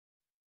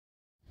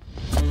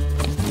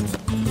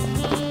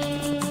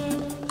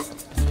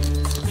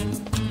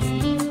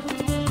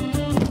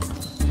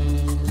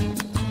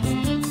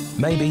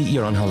Maybe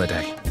you're on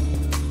holiday.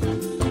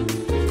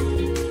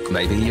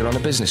 Maybe you're on a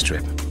business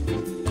trip.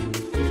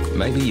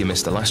 Maybe you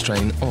missed the last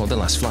train or the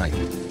last flight.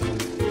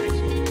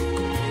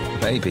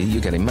 Maybe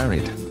you're getting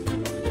married.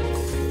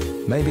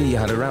 Maybe you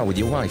had a row with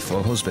your wife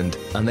or husband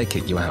and they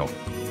kicked you out.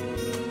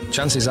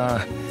 Chances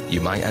are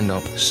you might end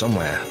up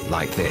somewhere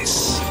like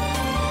this.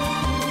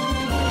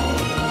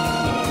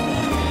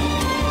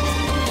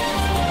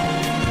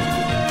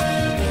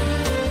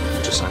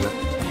 Just sign that.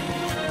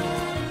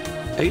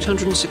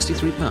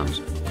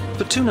 £863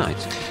 for 2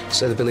 nights.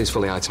 So the bill is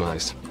fully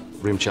itemised.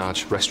 Room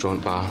charge,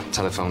 restaurant, bar,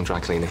 telephone,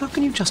 dry cleaning. How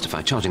can you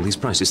justify charging these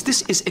prices?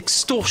 This is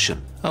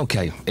extortion.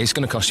 Okay, it's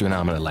going to cost you an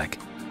arm and a leg.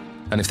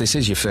 And if this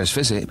is your first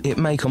visit, it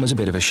may come as a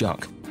bit of a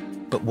shock.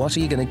 But what are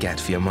you going to get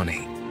for your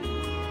money?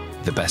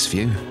 The best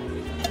view?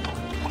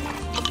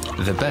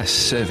 The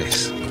best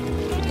service?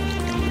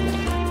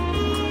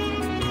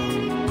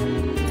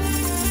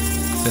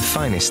 The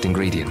finest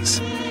ingredients?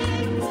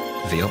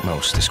 The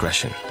utmost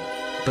discretion?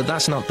 But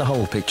that's not the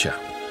whole picture.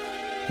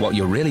 What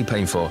you're really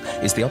paying for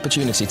is the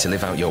opportunity to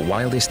live out your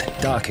wildest,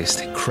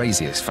 darkest,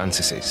 craziest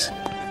fantasies.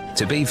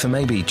 To be, for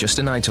maybe just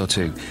a night or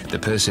two, the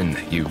person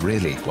you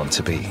really want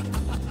to be.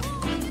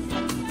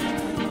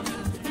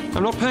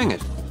 I'm not paying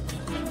it.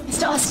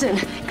 Mr. Austin,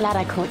 glad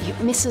I caught you.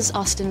 Mrs.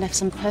 Austin left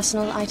some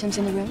personal items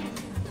in the room.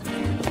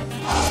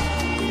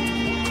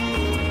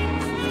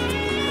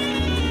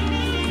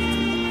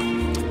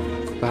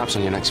 Perhaps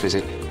on your next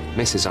visit,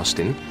 Mrs.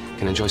 Austin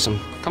can enjoy some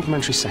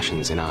complimentary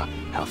sessions in our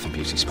health and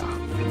beauty spa.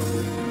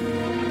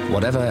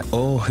 Whatever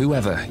or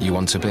whoever you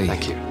want to be.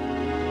 Thank you.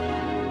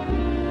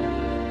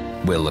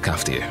 We'll look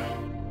after you.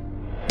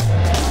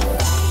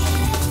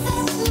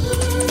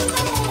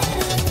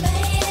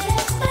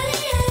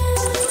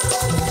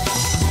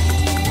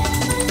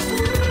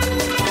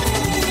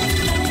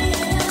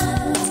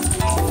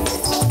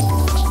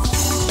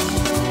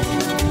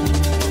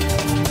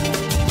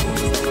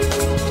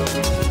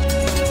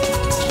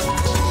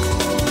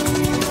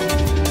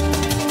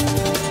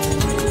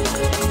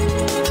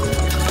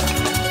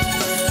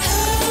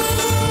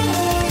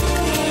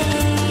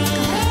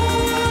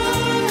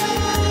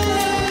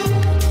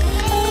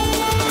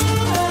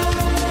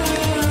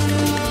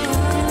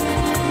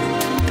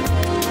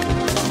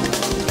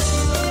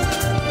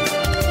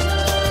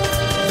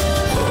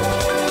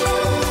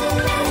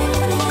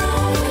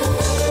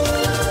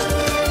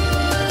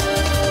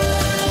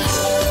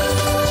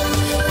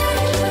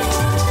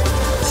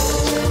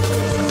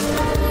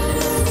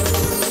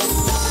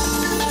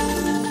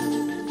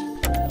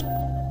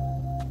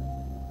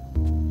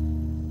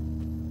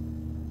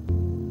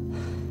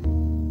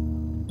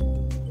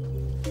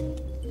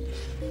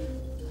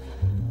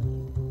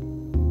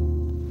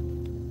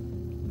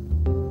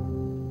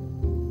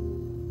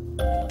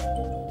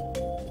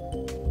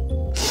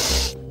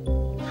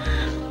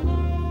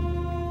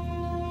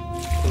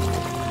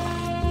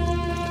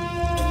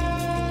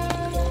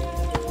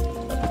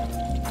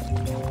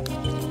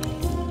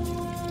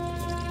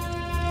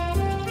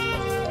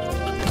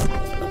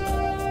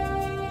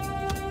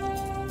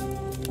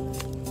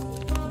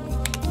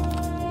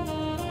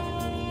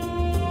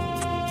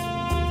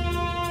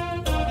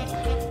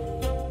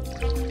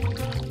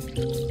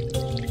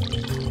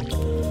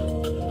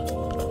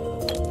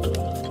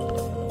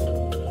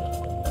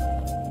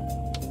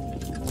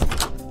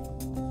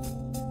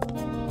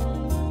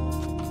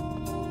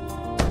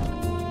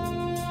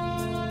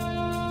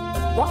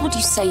 What would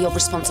you say your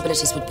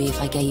responsibilities would be if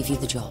I gave you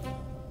the job?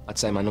 I'd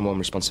say my #1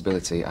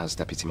 responsibility as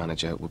deputy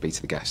manager would be to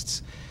the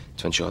guests,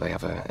 to ensure they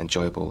have an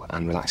enjoyable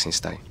and relaxing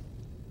stay.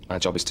 My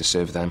job is to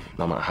serve them,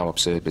 no matter how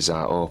absurd,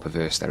 bizarre or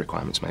perverse their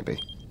requirements may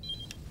be.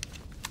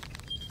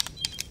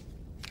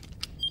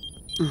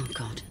 Oh,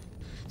 God.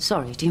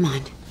 Sorry, do you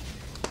mind?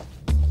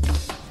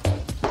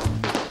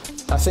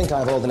 I think I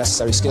have all the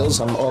necessary skills.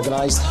 I'm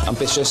organised,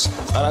 ambitious,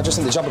 and I just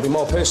think the job would be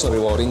more personally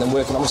rewarding than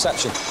working on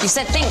reception. You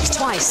said think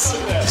twice.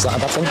 Is that a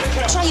bad thing?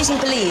 Try using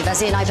believe,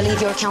 as in I believe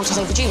your account is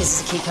overdue,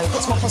 Mrs. Akiko.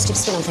 Puts more positive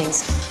spin on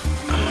things.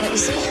 Let me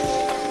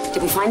see.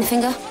 Did we find the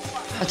finger?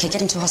 OK,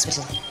 get him to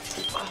hospital.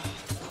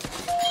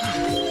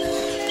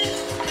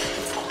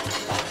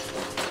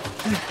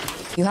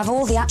 You have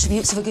all the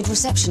attributes of a good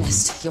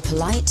receptionist. You're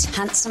polite,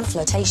 handsome,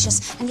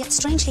 flirtatious, and yet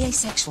strangely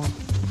asexual.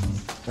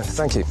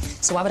 Thank you.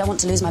 So why would I want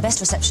to lose my best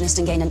receptionist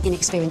and gain an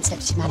inexperienced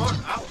deputy manager?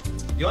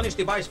 The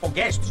honesty bar is for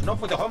guests, not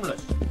for the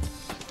homeless.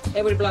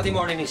 Every bloody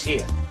morning he's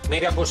here.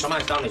 Maybe I'll put some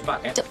ice down his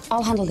back, eh?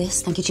 I'll handle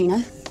this. Thank you,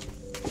 Gino.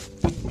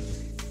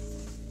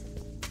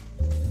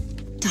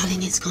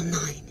 Darling, it's gone 9.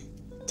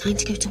 Time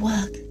to go to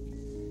work.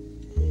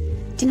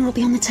 Dinner will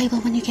be on the table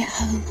when you get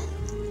home.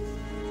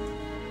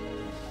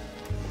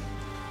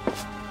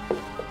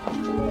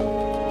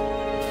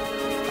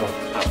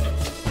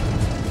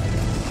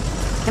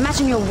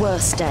 Imagine your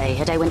worst day,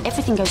 a day when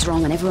everything goes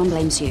wrong and everyone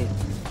blames you.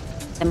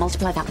 Then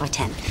multiply that by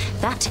 10.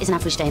 That is an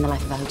average day in the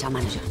life of a hotel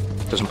manager.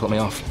 Doesn't put me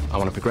off. I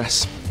want to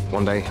progress.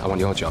 One day, I want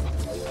your job.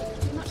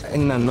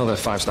 In another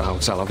 5-star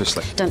hotel,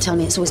 obviously. Don't tell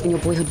me it's always been your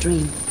boyhood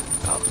dream.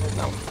 Oh,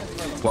 no.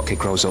 What kid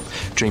grows up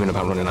dreaming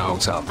about running a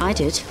hotel? I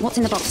did. What's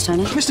in the box,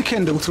 Tony? Mr.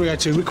 Kendall,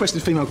 302,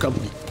 requested female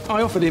company.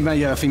 I offered him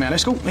a female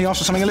escort. He asked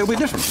for something a little bit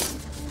different.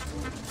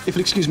 If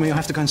you'll excuse me, I'll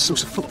have to go and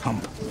source a foot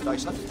pump.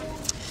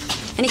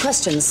 Any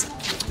questions?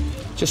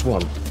 Just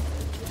one.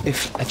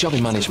 If a job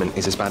in management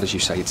is as bad as you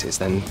say it is,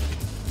 then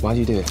why do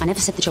you do it? I never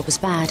said the job was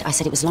bad. I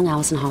said it was long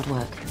hours and hard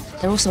work.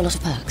 There are also a lot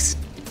of perks.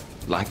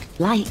 Like?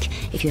 Like,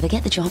 if you ever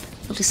get the job,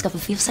 you'll discover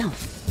for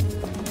yourself.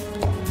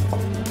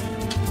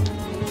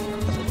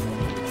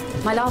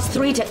 My last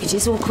 3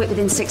 deputies all quit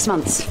within 6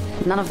 months.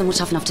 None of them were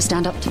tough enough to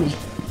stand up to me.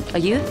 Are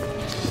you?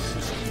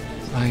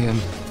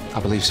 I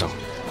believe so.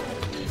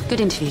 Good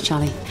interview,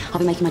 Charlie. I'll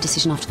be making my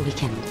decision after the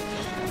weekend.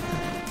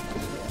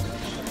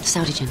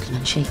 Saudi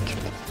gentleman, Sheikh.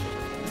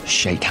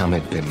 Sheikh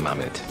Hamad bin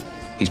Mohammed.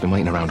 He's been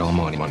waiting around all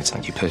morning wanting to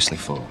thank you personally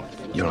for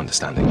your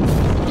understanding.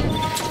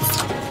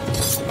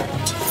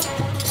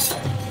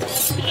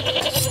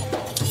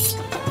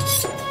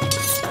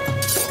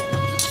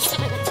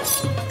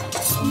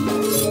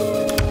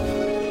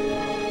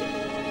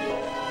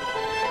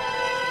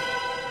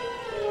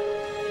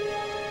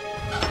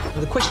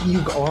 The question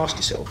you've got to ask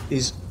yourself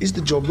is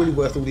the job really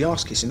worth all the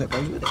arse kissing that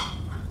goes with it?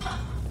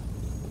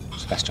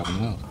 It's the best job in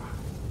the world.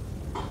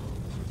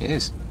 It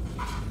is.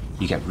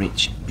 You get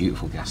rich,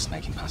 beautiful guests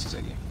making passes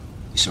at you.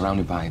 You're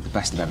surrounded by the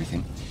best of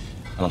everything.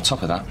 And on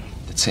top of that,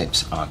 the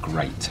tips are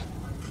great.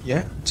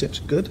 Yeah, tips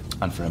are good.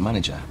 And for a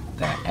manager,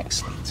 they're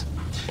excellent.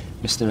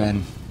 Mr.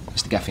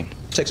 Geffin.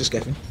 Texas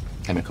Geffin.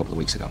 Came in a couple of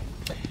weeks ago.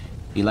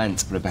 He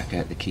lent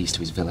Rebecca the keys to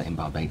his villa in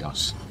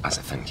Barbados as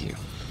a thank you.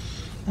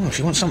 Oh, if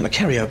you want someone to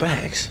carry her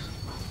bags.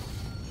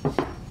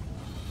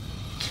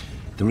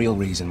 The real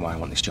reason why I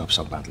want this job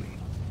so badly.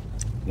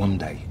 One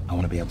day, I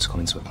want to be able to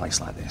come into a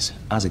place like this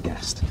as a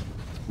guest,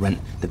 rent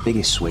the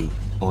biggest suite,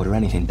 order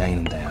anything day in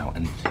and day out,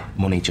 and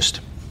money just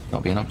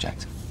not be an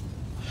object.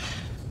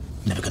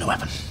 Never going to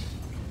happen.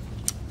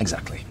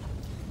 Exactly.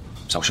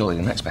 So surely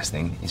the next best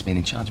thing is being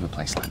in charge of a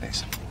place like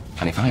this.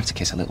 And if I have to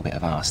kiss a little bit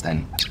of arse,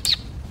 then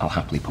I'll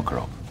happily pucker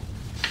up.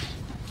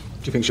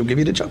 Do you think she'll give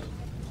you the job?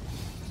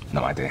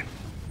 No idea.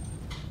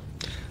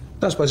 I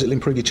don't suppose it'll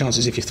improve your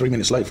chances if you're 3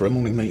 minutes late for a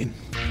morning meeting.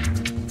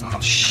 Oh,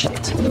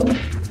 shit.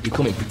 You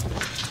coming?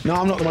 No,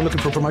 I'm not the one looking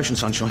for a promotion,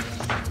 sunshine.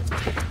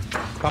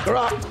 Pucker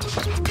up.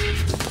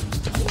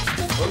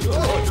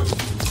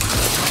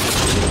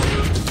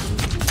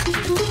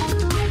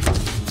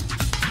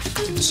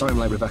 Sorry I'm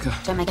late, Rebecca.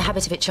 Don't make a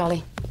habit of it,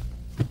 Charlie.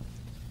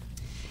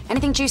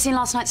 Anything juicy in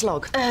last night's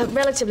log?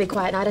 Relatively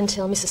quiet night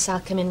until Mrs.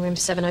 Salcombe in room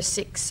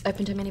 706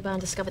 opened her minibar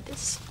and discovered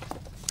this.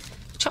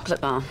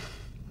 Chocolate bar.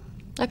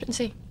 Open and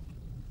see.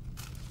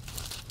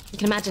 You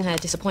can imagine her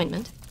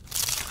disappointment.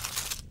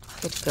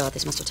 Good God,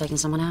 this must have taken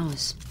someone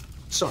hours.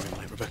 Sorry I'm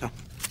late, Rebecca.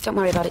 Don't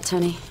worry about it,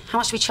 Tony. How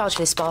much do we charge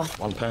for this bar?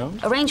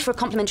 £1. Arrange for a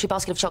complimentary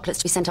basket of chocolates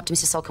to be sent up to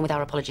Mrs. Salcombe with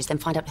our apologies, then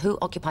find out who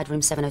occupied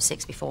room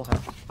 706 before her.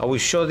 Are we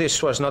sure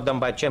this was not done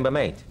by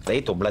chambermaid? They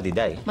eat all bloody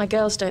day. My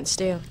girls don't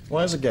steal.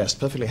 Why is a guest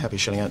perfectly happy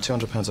shelling out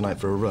 £200 a night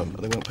for a room,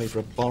 but they won't pay for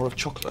a bar of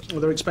chocolate?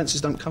 Well, their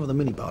expenses don't cover the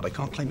minibar. They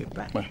can't claim it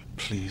back. Well,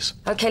 please.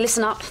 OK,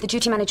 listen up. The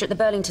duty manager at the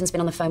Burlington's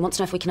been on the phone. Wants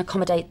to know if we can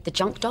accommodate the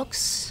junk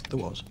dogs. There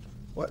was.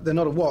 What? They're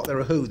not a what, they're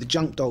a who. The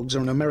Junk Dogs are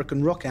an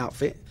American rock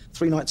outfit,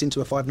 3 nights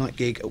into a 5-night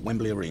gig at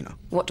Wembley Arena.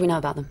 What do we know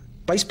about them?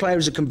 Bass player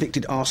is a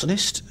convicted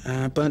arsonist,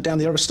 burnt down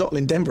the Aristotle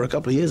in Denver a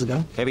couple of years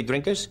ago. Heavy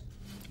drinkers?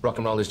 Rock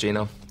and rollers,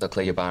 Gino. They'll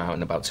clear your bar out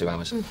in about 2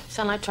 hours.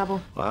 Sound like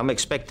trouble. Well, I'm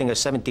expecting a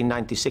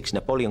 1796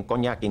 Napoleon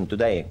cognac in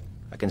today.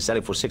 I can sell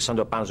it for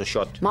 £600 a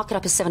shot. Mark it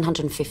up as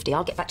 750.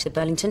 I'll get back to the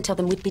Burlington, tell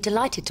them we'd be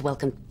delighted to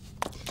welcome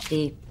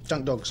the...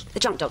 Junk Dogs. The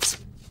Junk Dogs.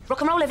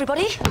 Rock and roll,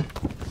 everybody.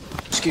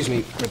 Excuse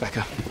me,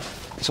 Rebecca.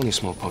 It's only a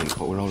small point,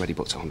 but we're already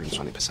booked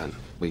 120%.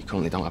 We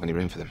currently don't have any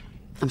room for them.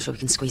 I'm sure we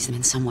can squeeze them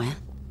in somewhere.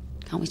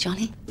 Can't we,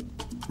 Charlie?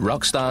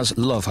 Rock stars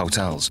love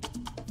hotels,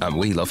 and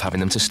we love having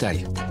them to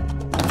stay.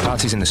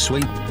 Parties in the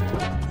suite,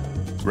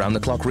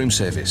 round-the-clock room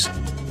service,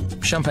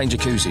 champagne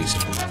jacuzzis,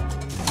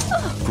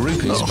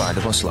 groupies by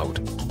the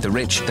busload, the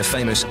rich, the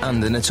famous,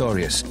 and the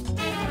notorious.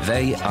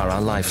 They are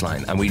our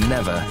lifeline, and we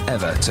never,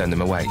 ever turn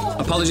them away.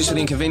 Apologies for the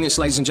inconvenience,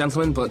 ladies and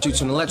gentlemen, but due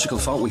to an electrical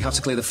fault, we have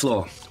to clear the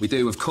floor. We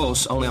do, of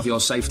course, only have your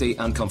safety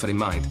and comfort in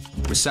mind.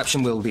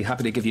 Reception will be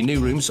happy to give you new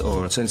rooms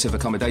or alternative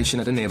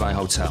accommodation at a nearby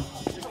hotel.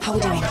 How are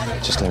we doing?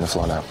 Just clearing the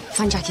floor now.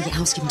 Find Jackie, get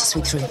housekeeping to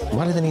sweep through.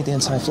 Why do they need the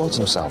entire floor to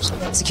themselves?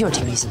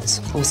 Security reasons.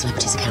 All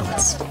celebrities'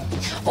 accounts.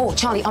 Oh,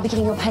 Charlie, I'll be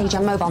giving your page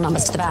and mobile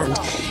numbers to the band.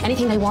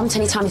 Anything they want,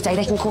 any time of day,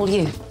 they can call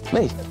you.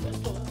 Me?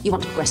 You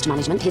want to progress to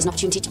management, here's an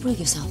opportunity to prove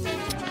yourself.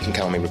 You can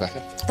count on me,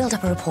 Rebecca. Build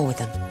up a rapport with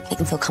them. Make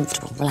them feel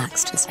comfortable,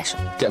 relaxed and special.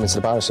 Get them into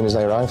the bar as soon as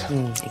they arrive.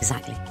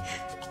 Exactly.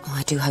 Oh,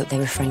 I do hope they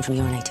refrain from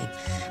urinating.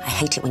 I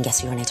hate it when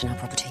guests urinate on our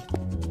property.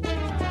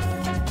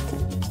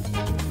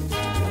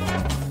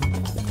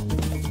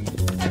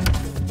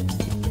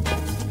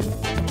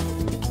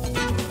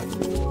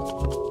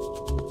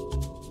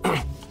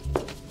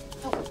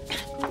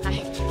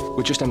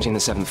 We're just emptying the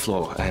 7th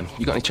floor.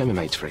 You got any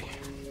chambermaids free?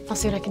 I'll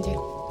see what I can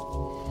do.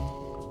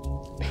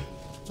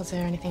 Was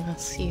there anything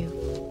else you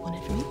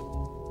wanted from me?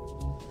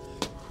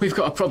 We've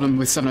got a problem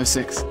with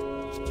 706.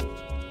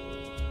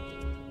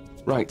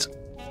 Right.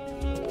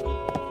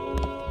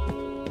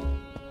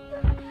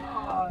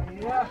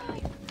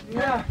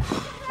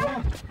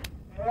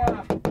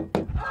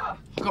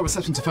 I got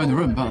reception to phone the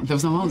room, but there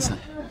was no answer.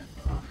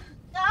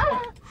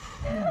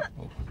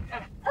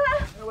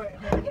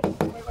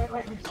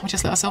 Can't we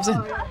just let ourselves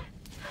in?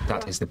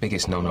 That is the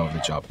biggest no-no of the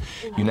job.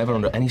 You never,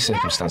 under any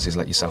circumstances,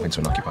 let yourself into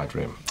an occupied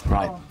room.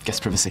 Right,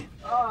 guest privacy.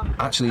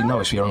 Actually, no,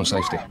 it's for your own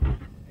safety.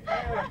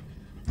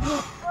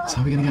 So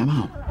how are we going to get him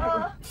out?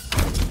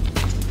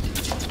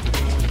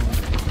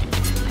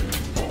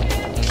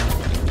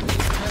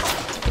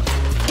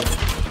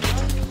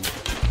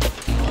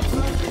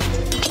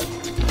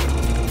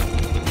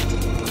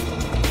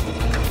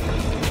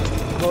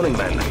 Morning,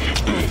 Ben.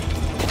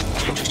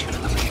 Just give it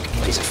a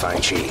lovely piece of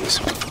fine cheese.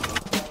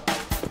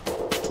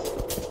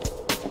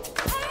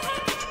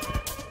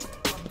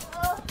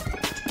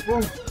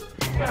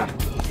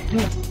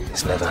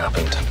 This never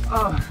happened.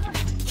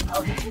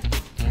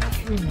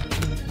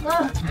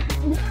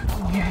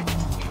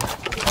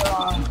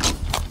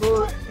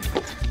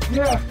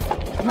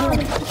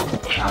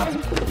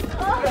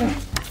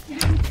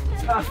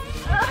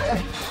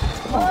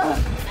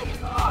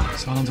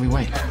 So how long do we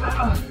wait?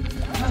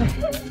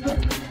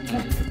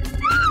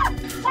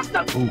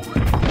 Ooh,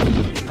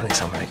 that didn't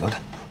sound very good.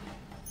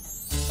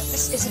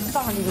 This is a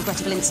thoroughly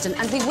regrettable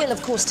incident, and we will,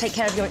 of course, take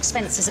care of your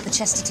expenses at the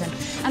Chesterton.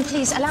 And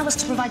please, allow us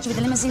to provide you with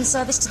a limousine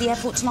service to the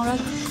airport tomorrow.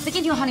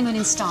 Begin your honeymoon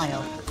in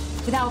style,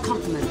 with our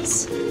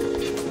compliments.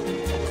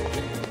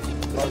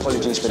 My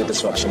apologies for the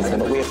disruption, madam,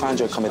 but we have found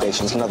your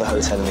accommodations, another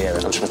hotel in the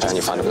area. I'm just preparing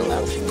you find a bill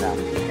now.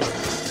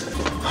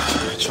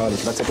 Charlie,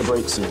 can I take a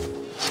break soon?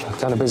 I'm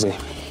kind of busy.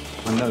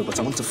 I know, but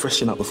I want to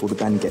freshen up before the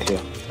band get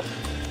here.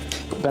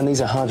 Ben,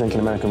 these are hard-drinking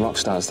American rock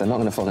stars. They're not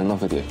going to fall in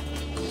love with you.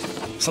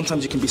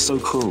 Sometimes you can be so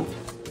cruel.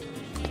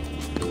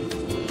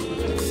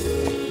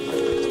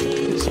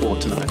 It's war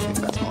tonight. I think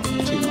that's not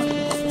too much.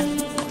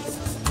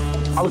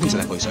 I'll look into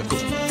that for you, sir. Cool.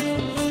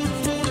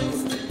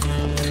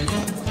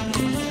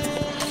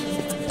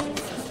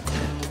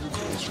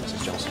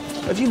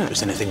 Have you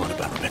noticed anything odd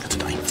about Rebecca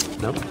today?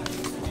 No.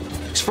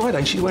 It's Friday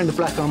and she's wearing the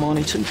black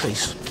Armani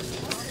two-piece.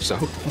 So?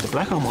 Well, the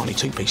black Armani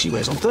two-piece she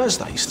wears on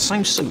Thursdays, the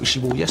same suit as she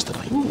wore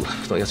yesterday. Ooh,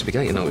 I thought you had to be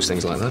gay to notice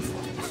things like that.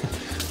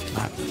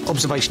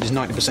 Observation is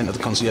 90% of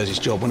the concierge's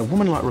job. When a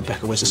woman like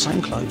Rebecca wears the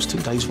same clothes 2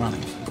 days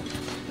running,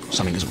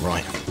 something isn't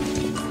right.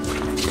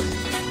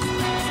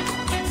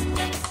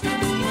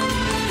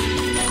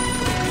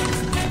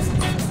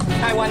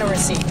 I want a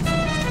receipt.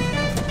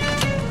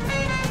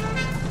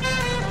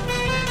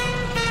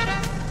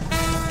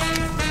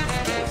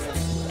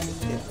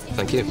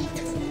 Thank you.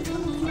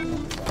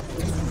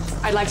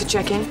 I'd like to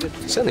check in.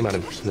 Certainly,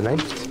 madam. The name?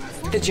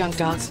 The Junk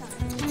Dogs.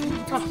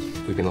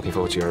 We've been looking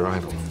forward to your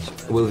arrival.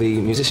 Will the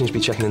musicians be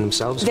checking in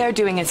themselves? They're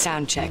doing a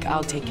sound check.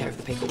 I'll take care of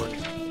the paperwork.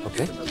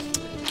 Okay.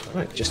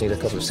 Right, just need a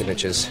couple of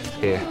signatures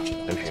here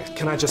and here.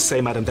 Can I just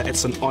say, madam, that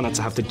it's an honor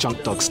to have the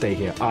Junk Dogs stay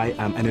here. I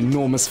am an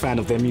enormous fan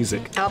of their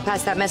music. I'll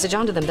pass that message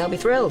on to them. They'll be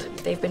thrilled.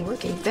 They've been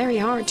working very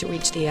hard to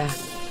reach the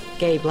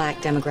gay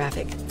black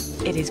demographic.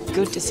 It is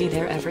good to see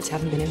their efforts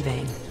haven't been in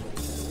vain.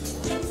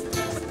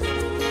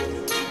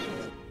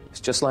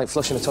 It's just like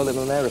flushing a toilet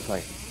on an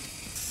aeroplane.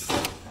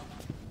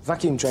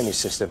 Vacuum drainage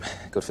system.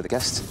 Good for the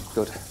guests,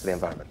 good for the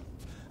environment.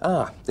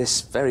 Ah,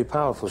 this very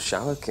powerful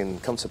shower can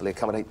comfortably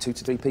accommodate 2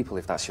 to 3 people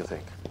if that's your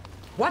thing.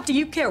 What do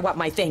you care what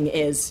my thing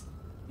is?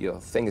 Your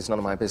thing is none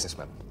of my business,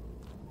 ma'am.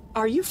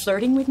 Are you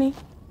flirting with me?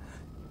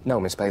 No,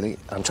 Miss Bailey.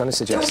 I'm trying to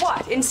suggest... To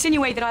what?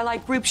 Insinuate that I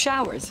like group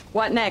showers.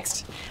 What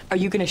next? Are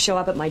you going to show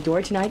up at my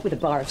door tonight with a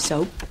bar of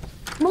soap?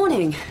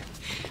 Morning.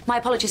 My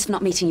apologies for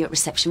not meeting you at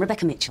reception.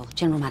 Rebecca Mitchell,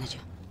 General Manager.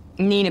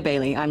 Nina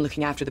Bailey. I'm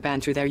looking after the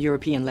band through their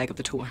European leg of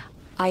the tour.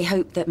 I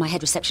hope that my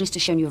head receptionist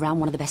has shown you around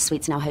one of the best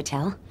suites in our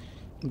hotel.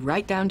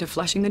 Right down to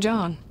Flushing the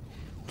John.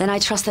 Then I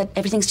trust that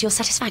everything's to your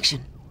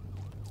satisfaction.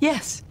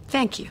 Yes,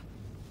 thank you.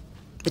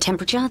 The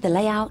temperature, the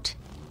layout.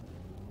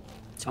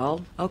 It's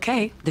all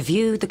okay. The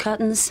view, the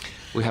curtains.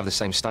 We have the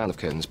same style of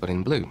curtains, but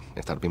in blue,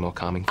 if that'd be more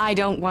calming. I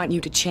don't want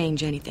you to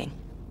change anything.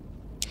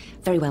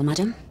 Very well,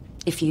 madam.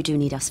 If you do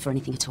need us for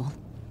anything at all.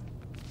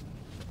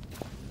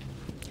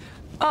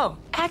 Oh,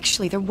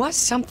 actually, there was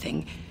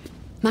something.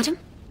 Madam?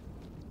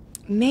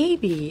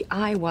 Maybe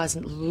I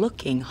wasn't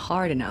looking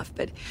hard enough,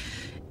 but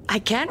I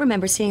can't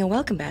remember seeing a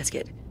welcome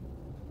basket.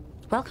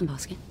 Welcome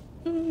basket?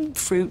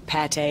 Fruit,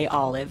 pâté,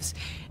 olives.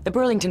 The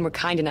Burlington were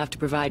kind enough to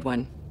provide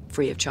one,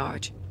 free of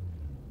charge.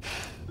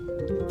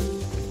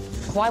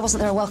 Why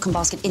wasn't there a welcome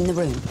basket in the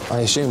room? I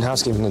assumed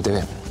housekeeping would do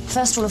it.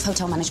 First rule of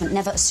hotel management,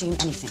 never assume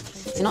anything.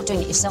 If you're not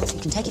doing it yourself, you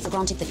can take it for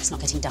granted that it's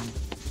not getting done.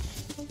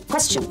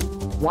 Question.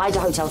 Why do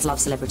hotels love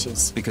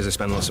celebrities? Because they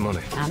spend lots of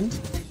money. And?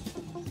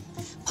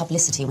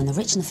 Publicity. When the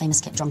rich and the famous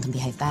get drunk and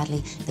behave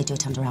badly, they do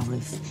it under our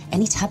roof.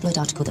 Any tabloid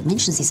article that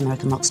mentions these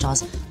American rock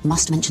stars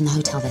must mention the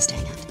hotel they're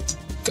staying at.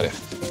 Got it.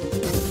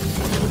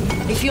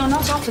 If you're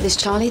not up for this,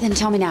 Charlie, then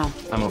tell me now.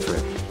 I'm up for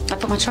it. I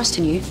put my trust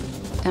in you.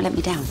 Don't let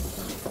me down.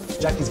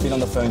 Jackie's been on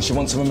the phone. She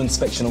wants a room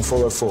inspection on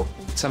 404.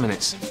 10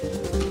 minutes.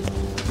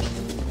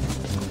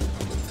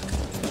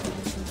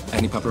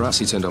 Any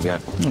paparazzi turned up yet?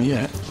 Not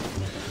yet.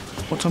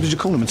 What time did you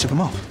call them and tip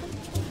them off?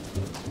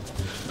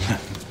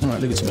 All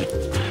right, leave it to me.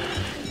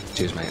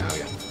 Cheers, mate. How are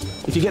you?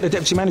 If you get the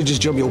deputy manager's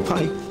job, you'll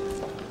pay.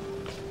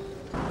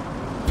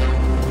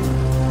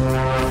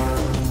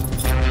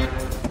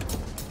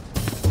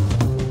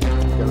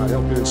 Can I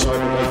help you inside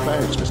with those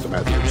bags, Mr.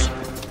 Matthews?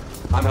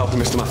 I'm helping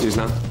Mr. Matthews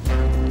now.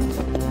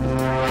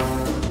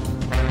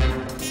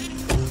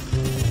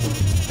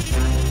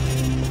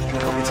 Can I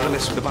help you to the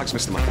list with the bags,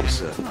 Mr. Matthews,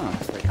 sir? Oh,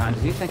 very kind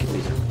of you. Thank you,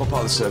 Peter. What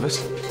part of the service?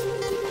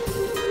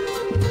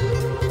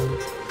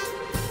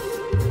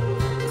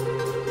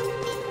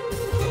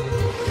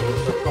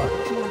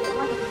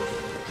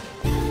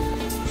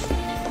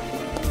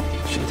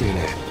 What's she doing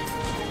here?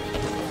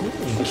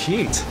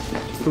 Cute.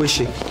 Who is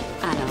she?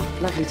 Anna,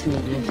 lovely to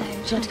meet you. Would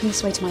you like to come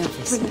this way to my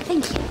office?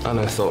 Thank you.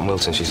 Anna Thornton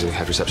Wilson. She's the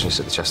head receptionist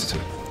at the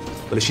Chesterton.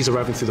 Well, if she's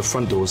arriving through the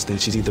front doors, then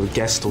she's either a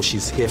guest or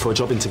she's here for a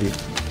job interview.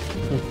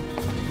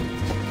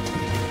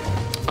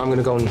 I'm going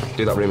to go and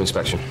do that room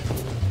inspection.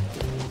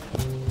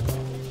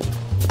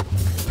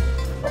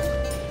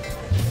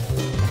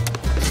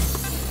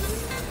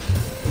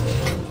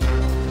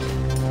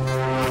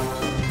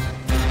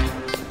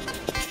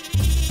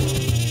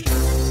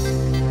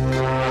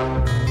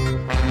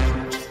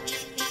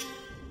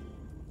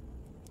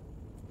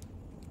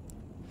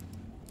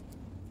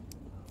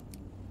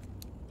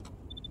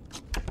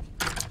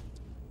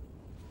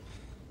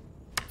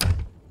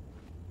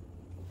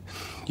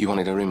 You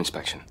wanted a room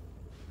inspection?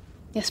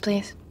 Yes,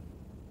 please.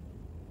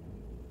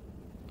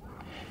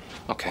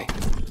 Okay.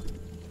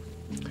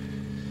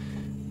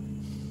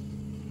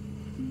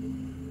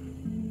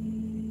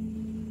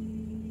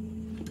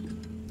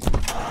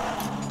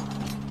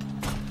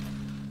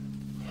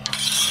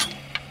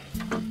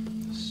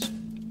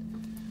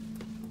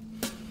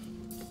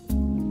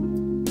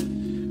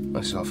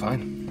 This is all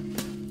fine.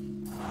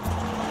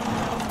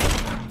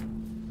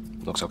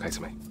 Looks okay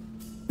to me.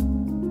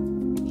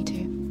 Me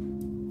too.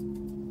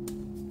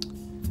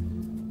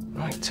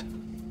 Right.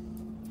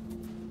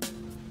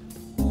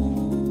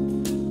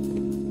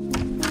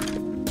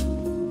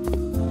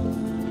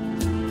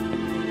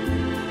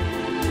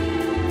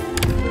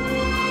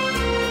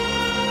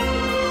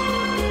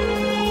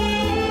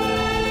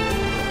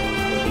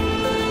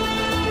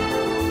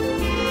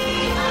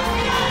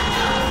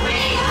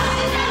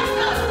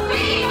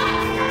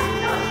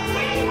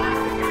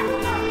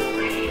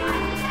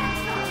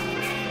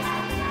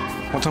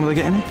 What time are they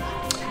getting here?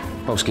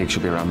 Post gig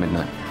should be around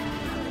midnight.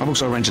 I've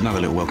also arranged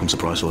another little welcome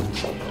surprise for them.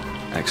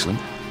 Excellent.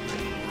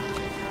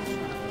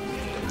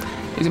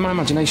 Is it my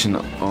imagination,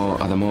 or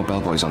are there more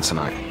bellboys on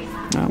tonight?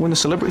 When the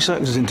celebrity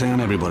circus is in town,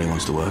 everybody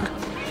wants to work.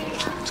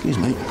 Excuse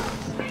me.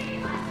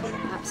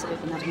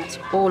 Absolutely, madam. That's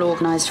all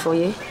organised for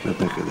you.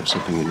 Rebecca, there's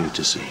something you need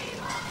to see.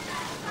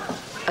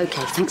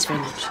 OK, thanks very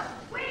much.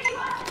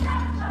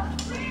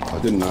 I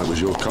didn't know it was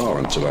your car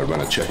until I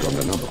ran a check on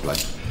the number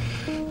plate.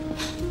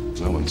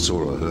 No one saw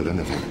or heard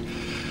anything.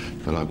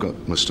 But I've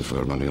got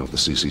Mustafa running off the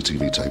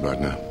CCTV tape right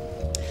now.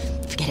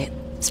 Forget it.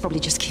 It's probably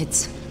just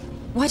kids.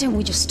 Why don't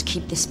we just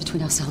keep this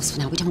between ourselves for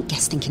now? We don't want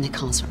guests thinking their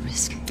cars are at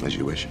risk. As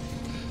you wish.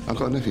 I've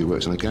got a nephew who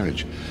works in a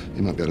garage.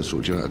 He might be able to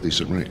sort you out at a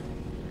decent rate.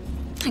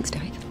 Thanks,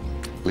 Derek.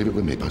 Leave it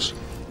with me, boss.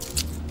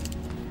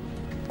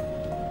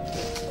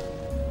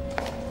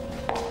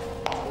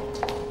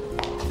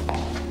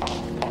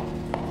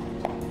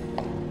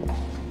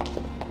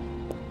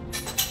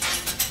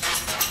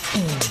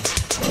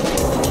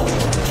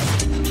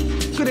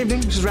 Good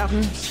evening, Mrs.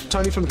 Roughton.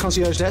 Tony from the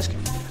concierge desk.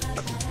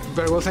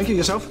 Very well, thank you.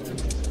 Yourself?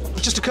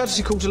 Just a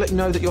courtesy call to let you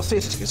know that your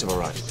theatre tickets have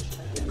arrived.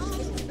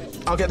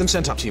 I'll get them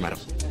sent up to you, madam.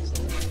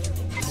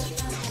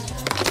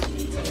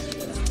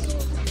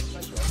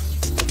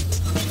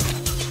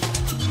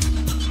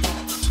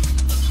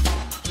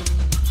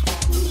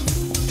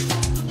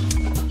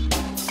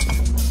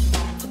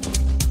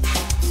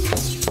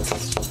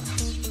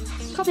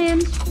 Come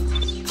in.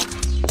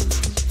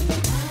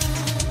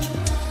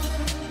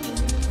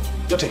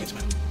 Your tickets,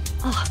 madam.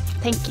 Oh,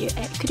 thank you.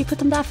 Could you put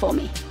them there for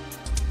me?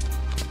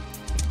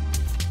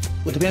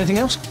 Would there be anything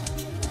else?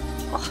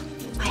 Oh,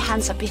 my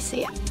hands are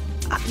busy.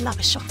 I'd love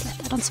a chocolate.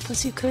 I don't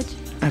suppose you could?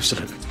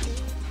 Absolutely.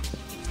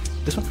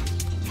 This one?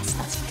 Yes,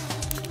 that's fine.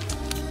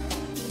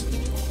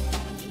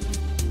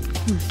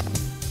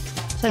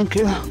 Thank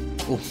you.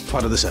 All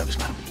part of the service,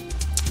 madam.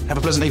 Have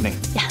a pleasant evening.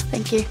 Yeah,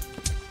 thank you.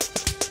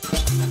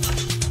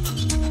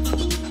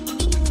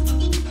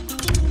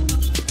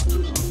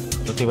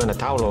 Not even a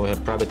towel over her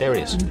private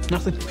areas.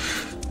 Nothing.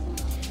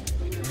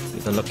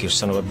 You're the luckiest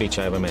son of a bitch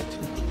I ever met.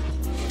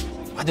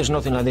 Why does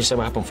nothing like this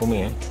ever happen for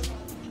me, eh?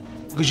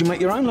 Because you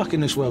make your own luck in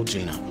this world,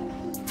 Gina.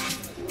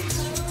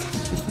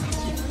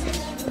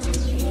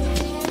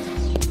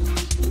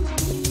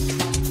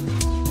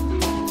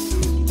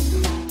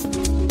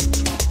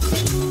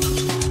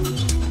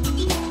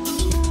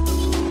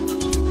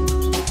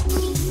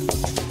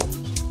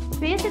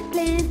 Visit,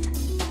 please.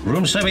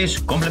 Room service,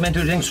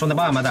 complimentary drinks from the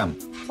bar, madame.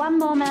 One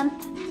moment.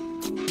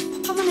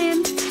 Come on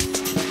in.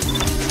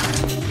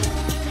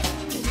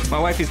 My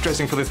wife is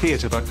dressing for the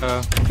theatre, but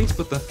please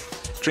put the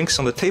Drinks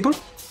on the table.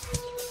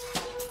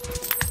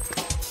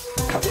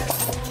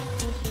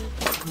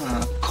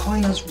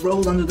 Coiner's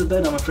rolled under the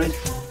bed, I'm afraid.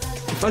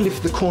 If I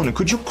lift the corner,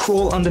 could you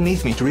crawl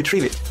underneath me to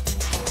retrieve it?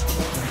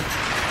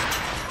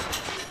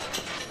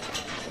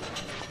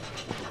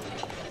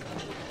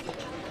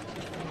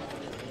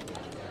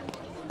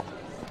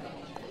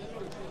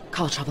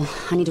 Car trouble.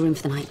 I need a room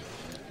for the night.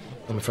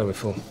 I'm afraid we're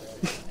full.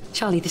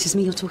 Charlie, this is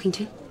me you're talking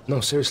to? No,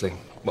 seriously.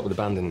 What with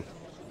the band and...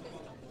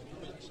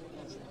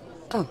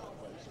 Oh.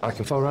 I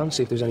can follow around,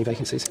 see if there's any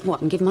vacancies. What,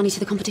 and give money to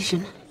the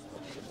competition?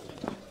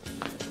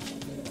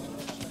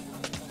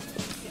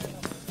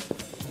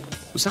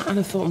 Was that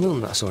Anna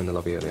Thornton-Wilton that I saw in the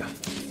lobby earlier?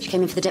 She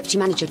came in for the deputy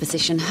manager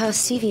position. Her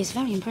CV is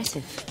very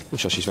impressive. I'm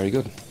sure she's very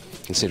good,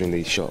 considering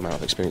the short amount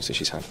of experience that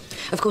she's had.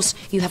 Of course,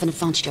 you have an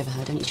advantage over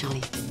her, don't you,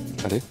 Charlie?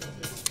 I do?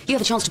 You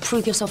have a chance to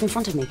prove yourself in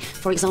front of me.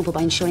 For example,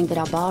 by ensuring that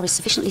our bar is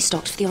sufficiently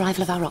stocked for the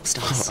arrival of our rock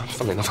stars. Oh,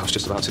 funnily enough, I was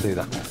just about to do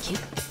that. Thank you.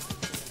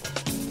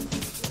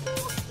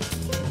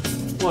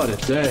 What a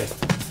day.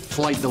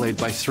 Flight delayed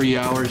by 3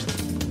 hours.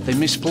 They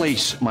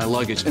misplace my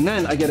luggage. And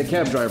then I get a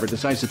cab driver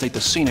decides to take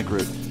the scenic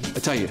route. I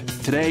tell you,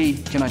 today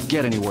cannot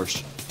get any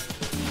worse.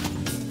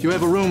 You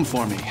have a room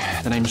for me.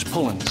 The name's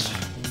Pullins.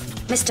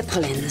 Mr.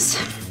 Pullins.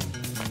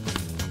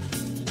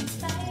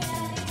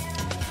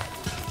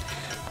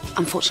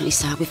 Unfortunately,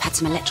 sir, we've had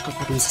some electrical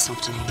problems this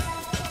afternoon.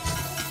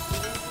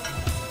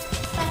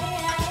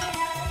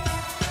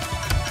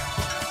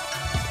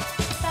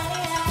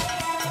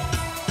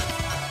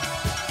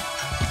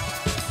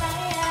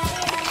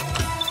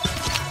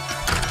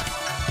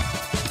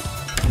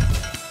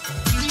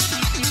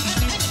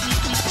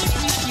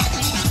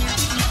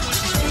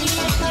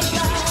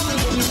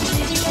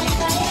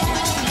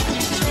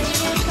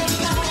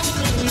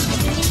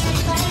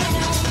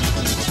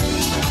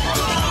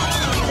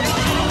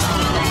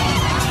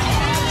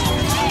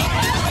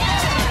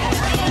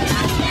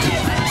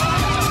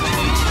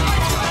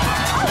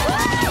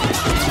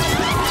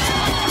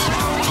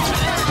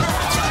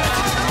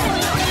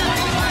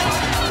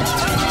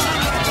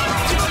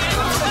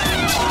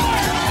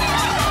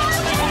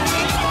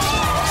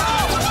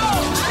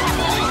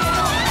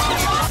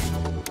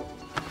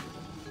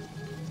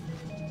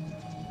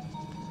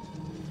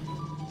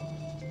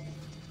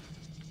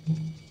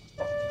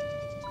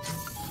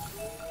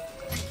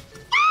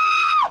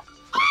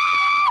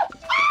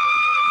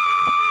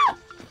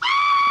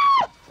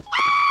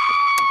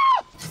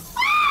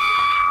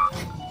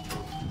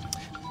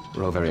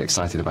 We're all very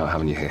excited about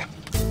having you here.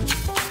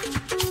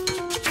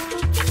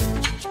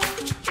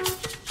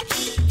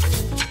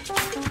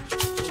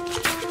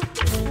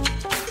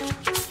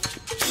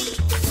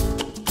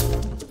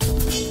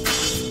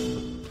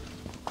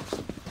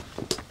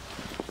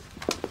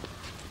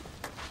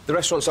 The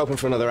restaurant's open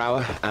for another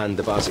hour, and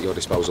the bar's at your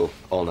disposal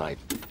all night.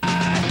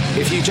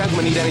 If you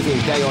gentlemen need anything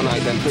day or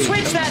night, then please...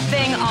 Switch that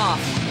thing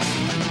off!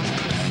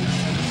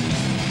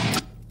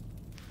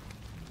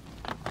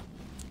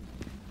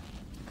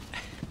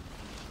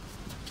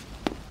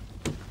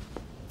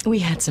 We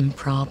had some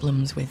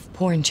problems with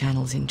porn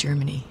channels in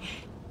Germany.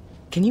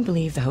 Can you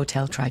believe the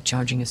hotel tried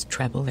charging us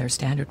treble their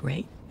standard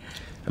rate?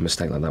 A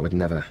mistake like that would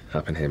never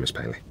happen here, Miss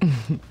Paley.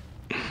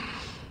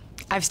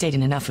 I've stayed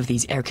in enough of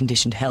these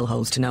air-conditioned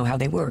hellholes to know how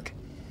they work.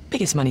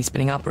 Biggest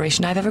money-spinning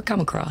operation I've ever come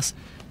across.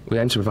 We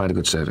aim to provide a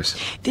good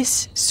service.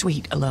 This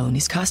suite alone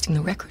is costing the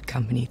record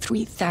company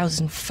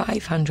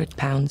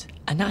 £3,500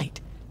 a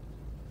night.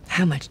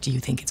 How much do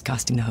you think it's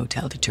costing the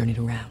hotel to turn it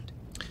around?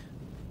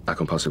 I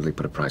can't possibly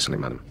put a price on it,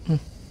 madam.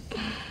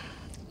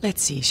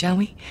 Let's see, shall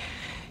we?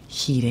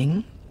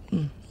 Heating,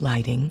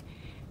 lighting,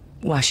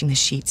 washing the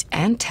sheets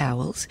and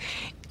towels,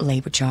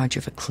 labor charge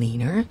of a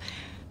cleaner,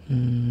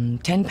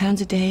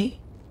 £10 a day.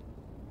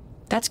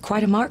 That's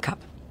quite a markup.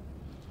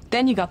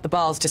 Then you got the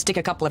balls to stick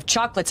a couple of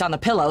chocolates on the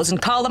pillows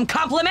and call them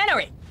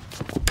complimentary.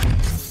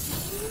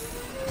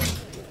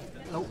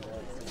 Hello.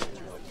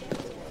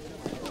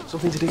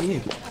 Something to do with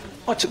you?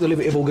 I took the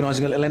liberty of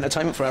organising a little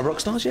entertainment for our rock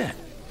stars, yeah.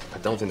 I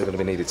don't think they're going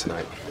to be needed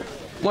tonight.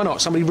 Why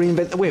not? Somebody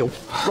reinvent the wheel.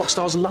 Rock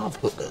stars love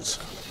hookers.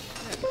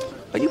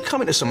 Are you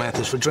coming to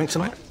Samantha's for a drink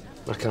tonight?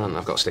 I can't.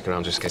 I've got to stick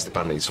around just in case the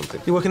band needs something.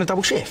 You're working a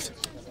double shift?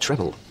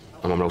 Treble.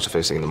 I'm on rota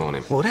first thing in the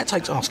morning. Well, that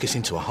takes Arskis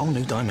into a whole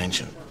new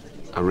dimension.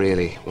 I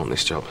really want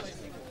this job.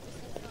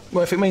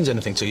 Well, if it means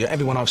anything to you,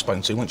 everyone I've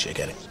spoken to wants you to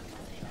get it.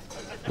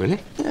 Really?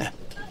 Yeah.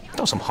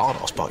 Not some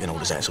hard-ass barking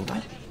orders out all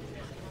day.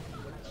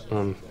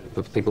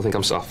 But people think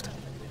I'm soft.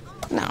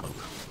 No.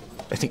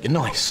 They think you're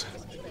nice.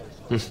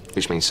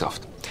 Which means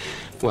soft.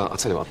 Well, I'll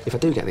tell you what, if I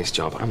do get this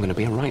job, I'm going to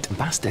be a right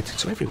bastard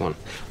to everyone.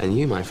 And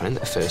you, my friend,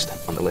 are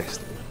first on the list.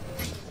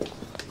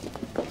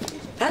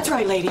 That's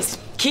right, ladies.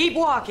 Keep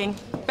walking.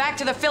 Back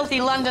to the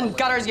filthy London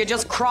gutters you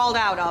just crawled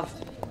out of.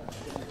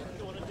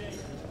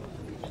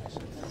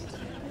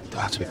 Do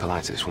I have to be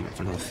polite to this woman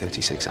for another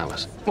 36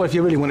 hours? Well, if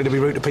you really wanted to be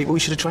rude to people, you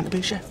should have trained to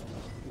be a chef.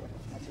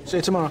 See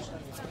you tomorrow.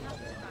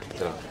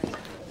 Ta-ra.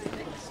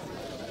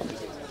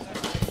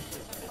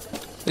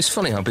 It's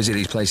funny how busy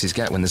these places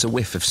get when there's a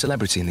whiff of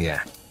celebrity in the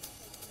air.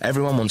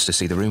 Everyone wants to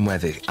see the room where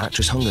the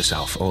actress hung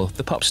herself or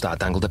the pop star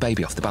dangled a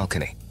baby off the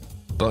balcony.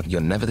 But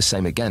you're never the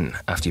same again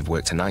after you've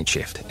worked a night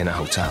shift in a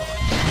hotel.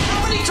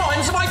 How many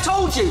times have I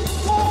told you?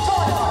 4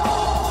 times!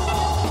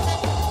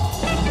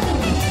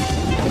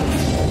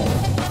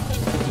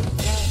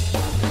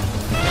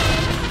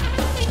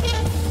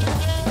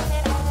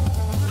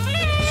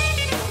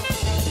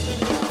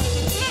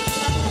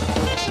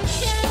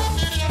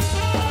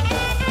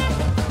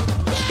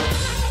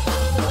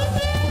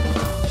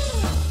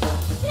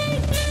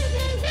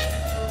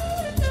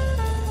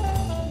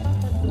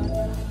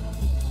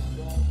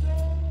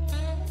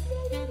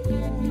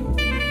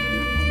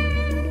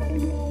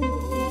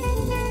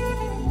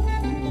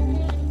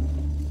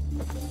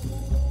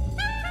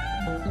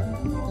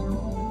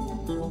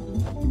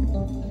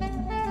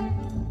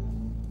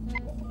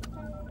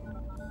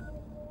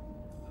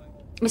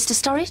 Mr.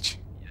 Storridge?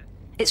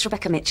 It's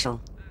Rebecca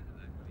Mitchell.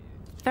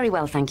 Very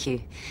well, thank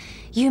you.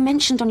 You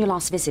mentioned on your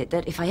last visit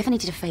that if I ever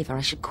needed a favour,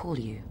 I should call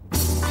you.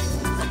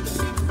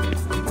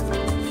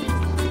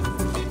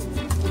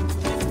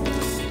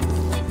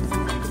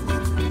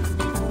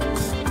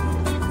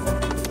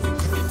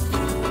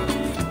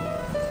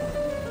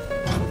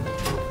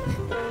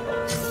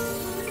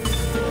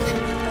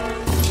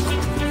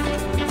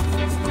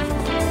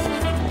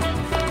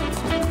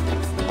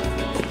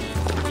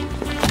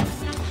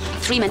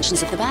 Three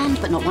mentions of the band,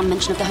 but not one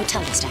mention of the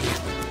hotel we're staying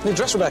at. New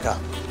dress, Rebecca.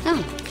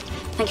 Oh,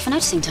 thank you for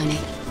noticing, Tony.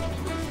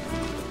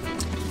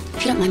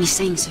 If you don't mind me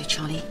saying so,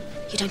 Charlie,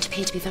 you don't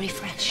appear to be very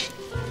fresh.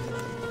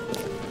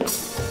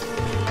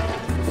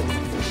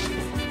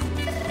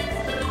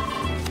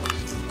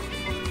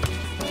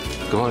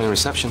 Good morning,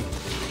 reception.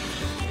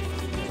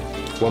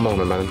 One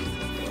moment, madam.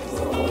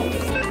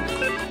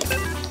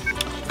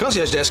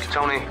 Concierge desk.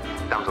 Tony,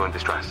 damsel in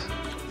distress.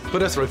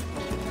 Put her through.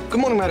 Good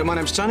morning, madam. My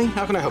name's Tony.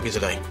 How can I help you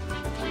today?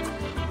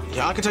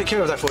 Yeah, I can take care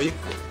of that for you.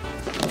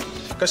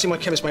 Go see my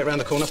chemist mate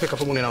round the corner, pick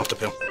up a morning after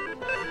pill.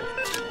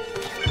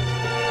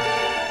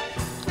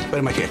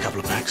 Better make it a couple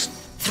of packs.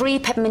 3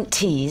 peppermint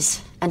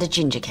teas and a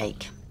ginger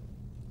cake.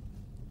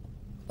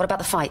 What about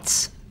the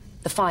fights?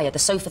 The fire, the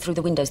sofa through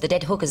the windows, the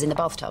dead hookers in the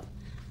bathtub?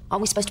 Are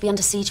we supposed to be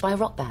under siege by a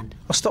rock band?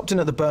 I stopped in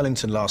at the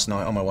Burlington last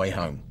night on my way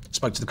home.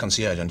 Spoke to the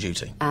concierge on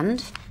duty.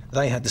 And?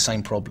 They had the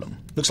same problem.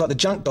 Looks like the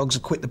junk dogs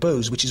have quit the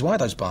booze, which is why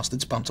those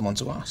bastards bumped them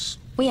onto us.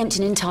 We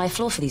emptied an entire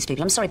floor for these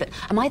people. I'm sorry, but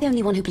am I the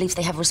only one who believes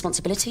they have a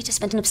responsibility to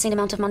spend an obscene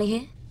amount of money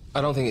here? I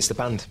don't think it's the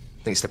band.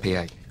 I think it's the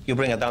PA. You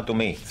bring it down to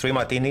me. 3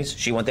 martinis,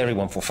 she want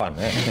everyone for fun,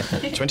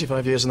 eh?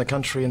 25 years in the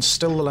country and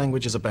still the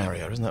language is a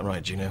barrier, isn't that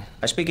right, Gino?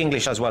 I speak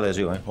English as well as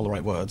you, eh? All the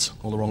right words,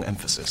 all the wrong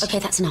emphasis. OK,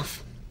 that's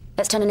enough.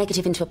 Let's turn a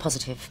negative into a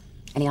positive.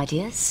 Any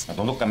ideas?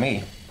 Don't look at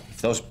me. If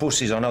those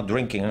pussies are not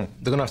drinking...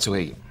 They're gonna have to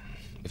eat,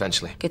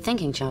 eventually. Good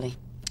thinking, Charlie.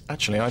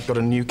 Actually, I've got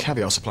a new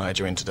caviar supplier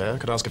due in today. I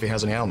could ask if he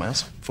has any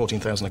almas.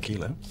 14,000 a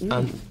kilo.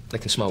 And they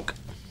can smoke.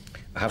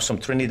 I have some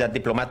Trinidad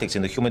diplomatics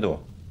in the humidor.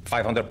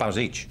 £500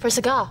 each. For a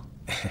cigar?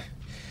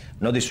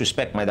 No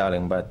disrespect, my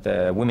darling, but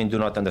women do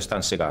not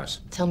understand cigars.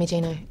 Tell me,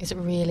 Gino, is it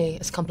really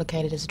as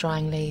complicated as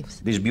drying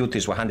leaves? These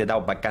beauties were handed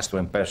out by Castro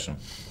in person.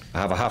 I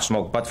have a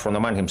half-smoked butt from the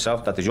man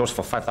himself that is yours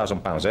for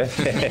 £5,000,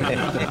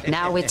 eh?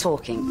 Now we're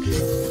talking.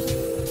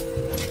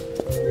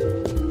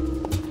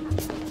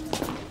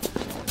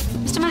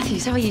 Mr.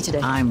 Matthews, how are you today?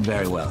 I'm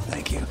very well,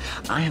 thank you.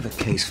 I have a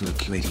case full of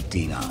curated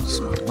dinars.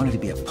 I wanted to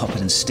be a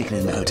puppet and stick it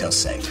in the hotel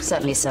safe.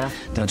 Certainly, sir.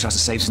 Don't trust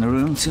the safes in the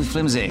room, too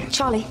flimsy.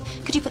 Charlie,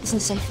 could you put this in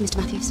the safe, Mr.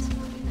 Matthews?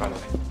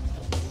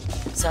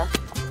 Sir?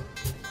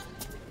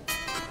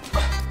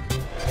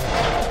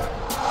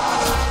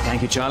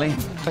 Thank you, Charlie.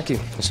 Thank you,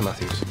 Mr.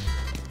 Matthews.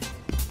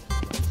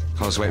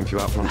 Car's waiting for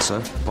you out front,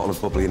 sir. Bottle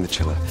of bubbly in the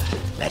chiller.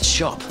 Let's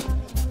shop.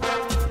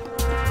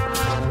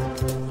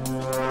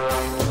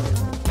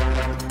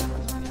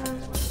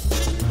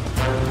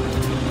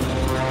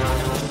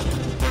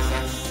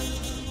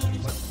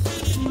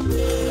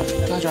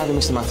 Can I drive in,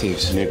 Mr.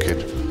 Matthews? New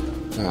kid.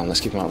 Well, let's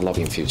keep him out of the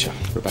lobby in future.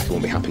 Rebecca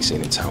won't be happy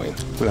seeing him touting.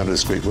 We'll have a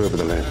discreet word with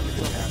the lady.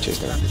 Cheers,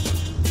 Dad.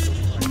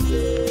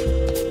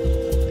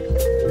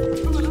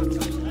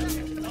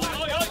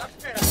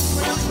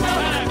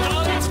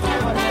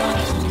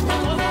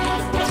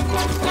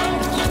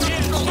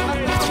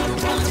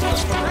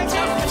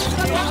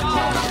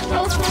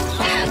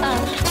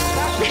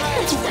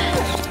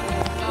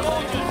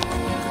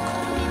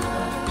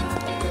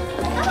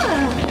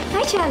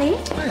 Hi, Charlie.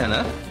 Hi,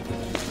 Anna.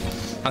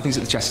 How are things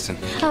at the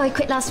Chesterton? Oh, I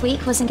quit last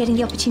week. Wasn't getting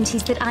the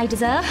opportunities that I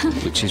deserve.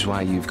 Which is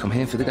why you've come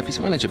here for the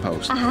deputy manager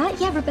post.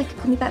 Yeah, Rebecca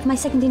called me back for my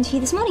second interview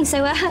this morning,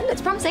 so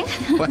looks promising.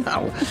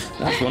 Wow,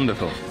 that's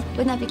wonderful.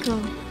 Wouldn't that be cool?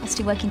 Us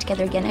two working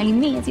together again, only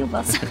me as your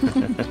boss.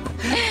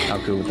 How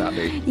cool would that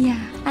be? Yeah,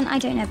 and I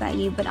don't know about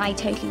you, but I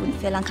totally wouldn't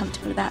feel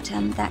uncomfortable about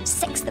that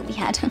sex that we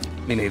had.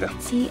 Me neither.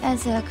 See,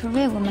 as a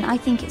career woman, I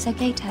think it's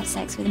okay to have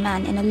sex with a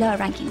man in a lower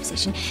ranking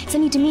position. It's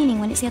only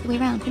demeaning when it's the other way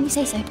around. Wouldn't you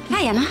say so?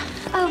 Hi, Anna.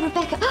 Oh,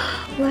 Rebecca.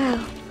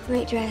 Wow,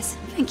 great dress.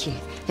 Thank you.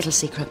 Little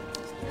secret.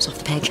 It's off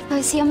the peg.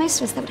 Oh, see, on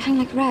most of us, that would hang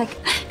like a rag.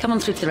 Come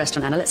on through to the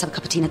restaurant, Anna. Let's have a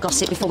cup of tea and a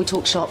gossip before we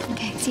talk shop.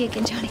 Okay, see you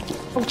again, Charlie.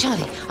 Oh,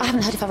 Charlie, I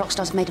haven't heard if our rock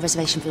stars have made a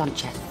reservation for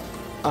lunch yet.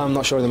 I'm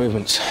not sure of the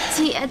movements.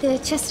 See, at the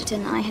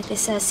Chesterton, I had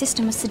this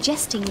system of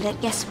suggesting that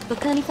guests would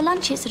book early for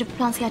lunch. It sort of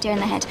plants the idea in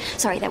their head.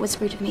 Sorry, that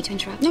was rude of me to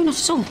interrupt. No, not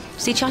at all.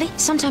 See, Charlie,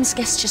 sometimes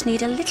guests just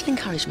need a little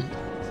encouragement.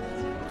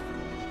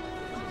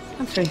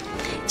 Come through.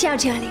 Ciao,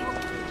 Charlie.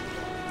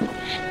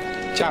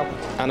 Ciao,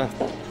 Anna.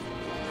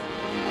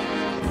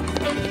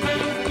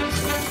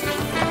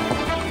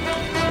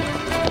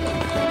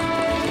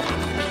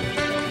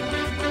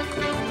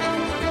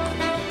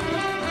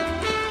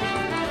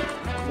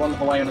 One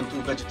Hawaiian and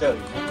 2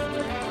 vegetarian.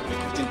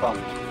 £15.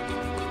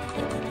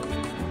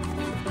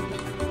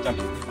 Thank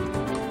you.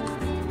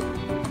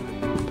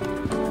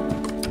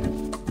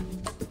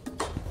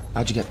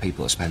 How'd you get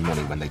people to spend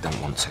money when they don't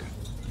want to?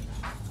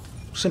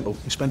 Simple.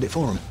 You spend it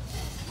for them.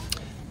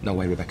 No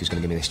way Rebecca's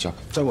going to give me this job.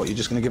 So what, you're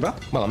just going to give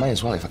up? Well, I may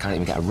as well if I can't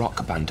even get a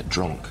rock band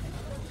drunk.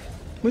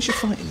 Where's your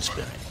fighting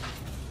spirit?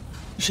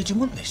 You said you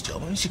want this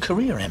job. It's your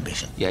career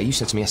ambition. Yeah, you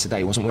said to me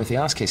yesterday it wasn't worth the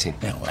ass kissing.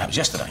 Yeah, well, that was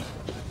yesterday.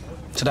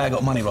 Today I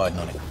got money riding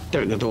on it.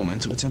 Derek the doorman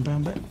took a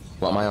 £10 bet.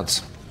 What are my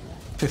odds?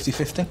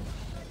 50-50.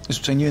 It's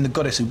between you and the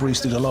goddess who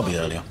breezed through the lobby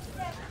earlier.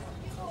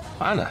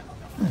 Anna?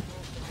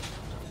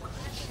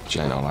 She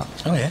ain't all that.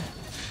 Oh, yeah?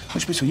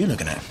 Which bits were you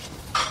looking at?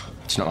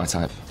 It's not my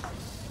type.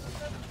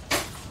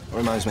 It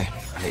reminds me,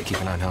 I need to keep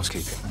an eye on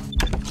housekeeping.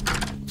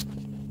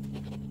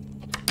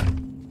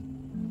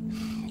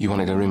 You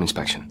wanted a room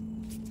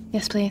inspection?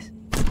 Yes, please.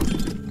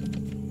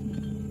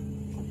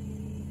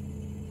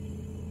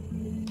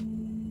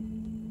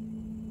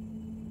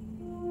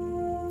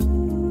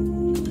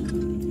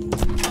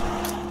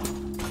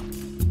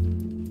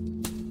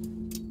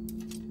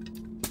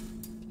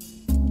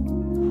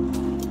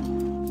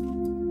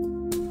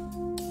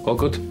 All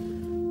good?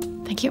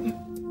 Thank you.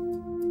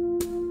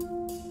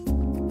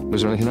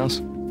 Was there anything else?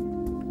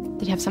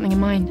 Did you have something in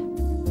mind?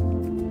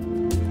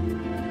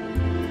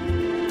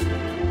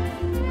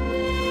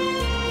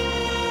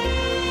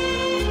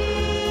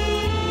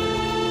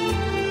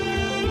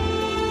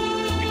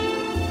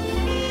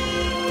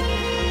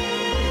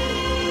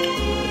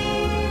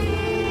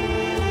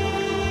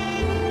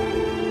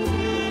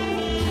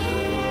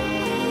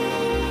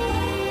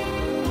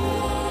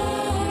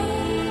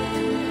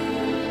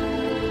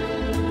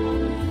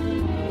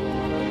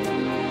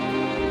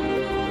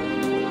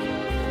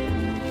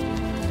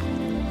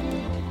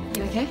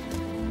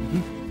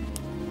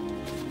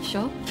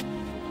 Sure?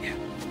 Yeah.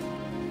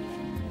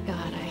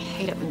 God, I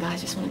hate it when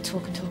guys just want to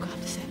talk and talk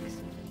after sex.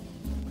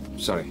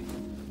 Sorry.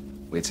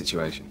 Weird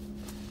situation.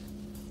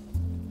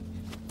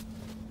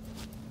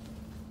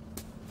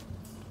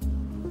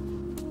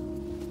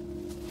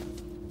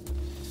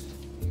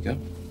 Here you go.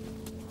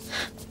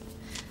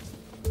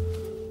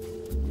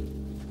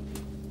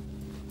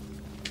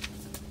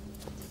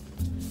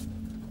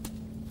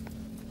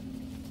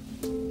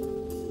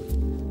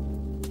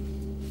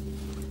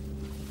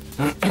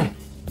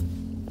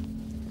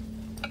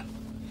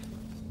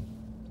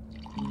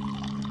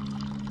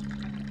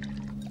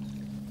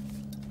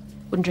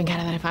 Wouldn't drink out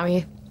of that if I were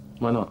you.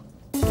 Why not?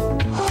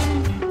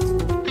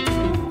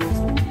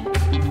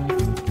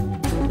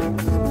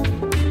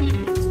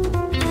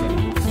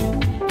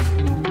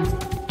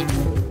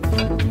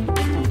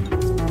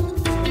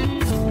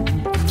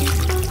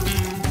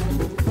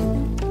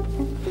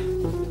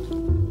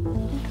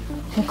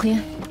 All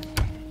clear?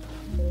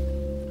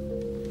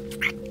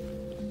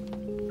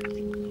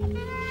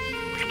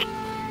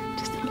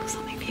 Just think of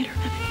something Peter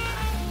and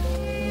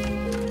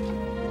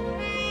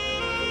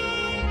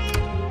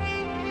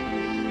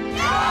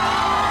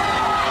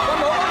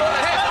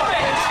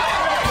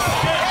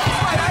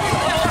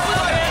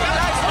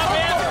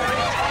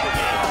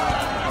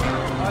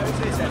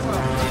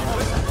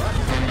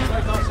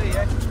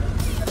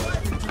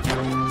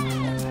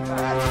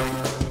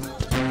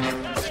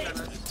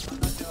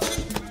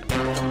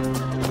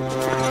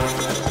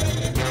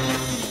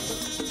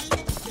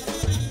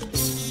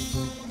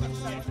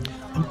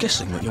I'm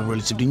guessing that you're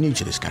relatively new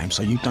to this game,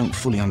 so you don't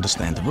fully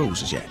understand the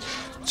rules as yet.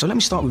 So let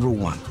me start with rule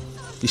 1.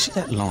 You see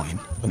that line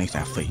beneath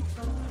our feet?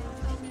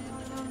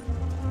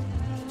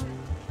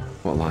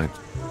 What line?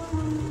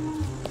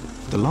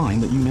 The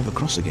line that you never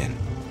cross again.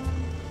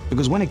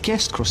 Because when a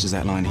guest crosses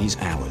that line, he's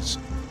ours.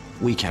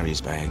 We carry his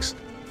bags,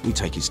 we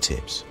take his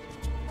tips.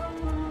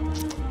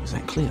 Is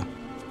that clear?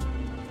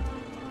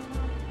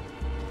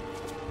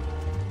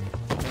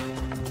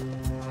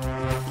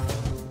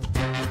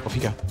 Off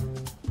you go.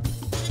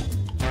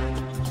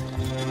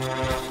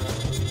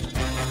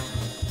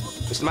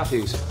 Mr.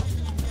 Matthews.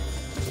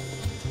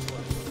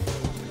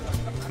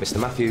 Mr.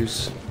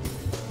 Matthews.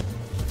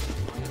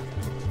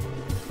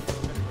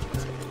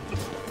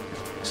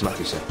 Mr.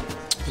 Matthews, sir.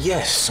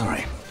 Yes,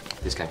 sorry.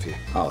 This came for you.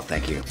 Oh,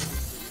 thank you.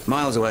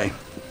 Miles away.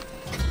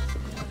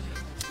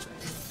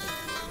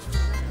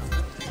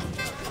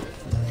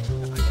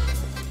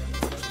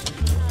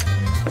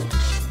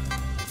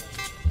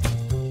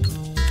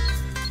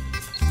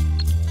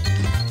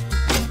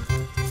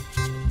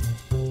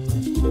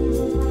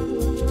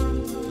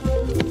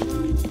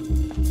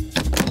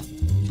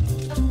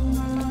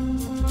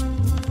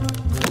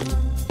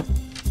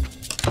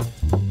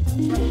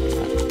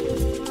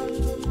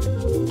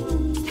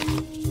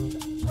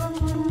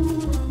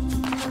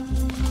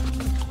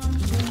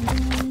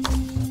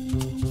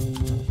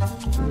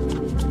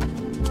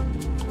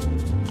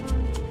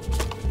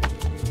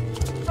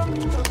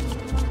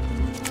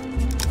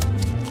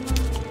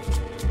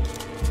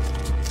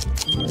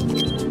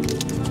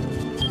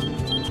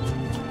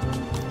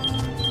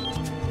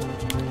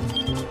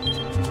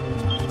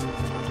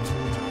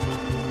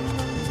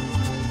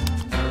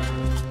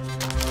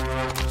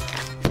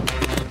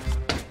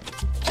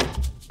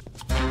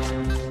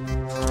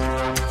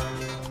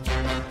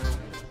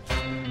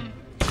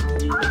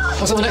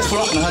 I was on the next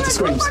floor up and I heard the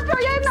screams.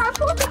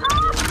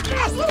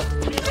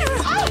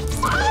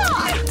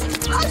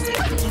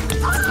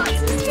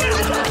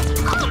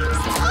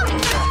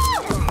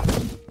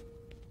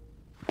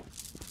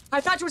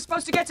 I thought you were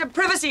supposed to get some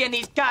privacy in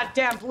these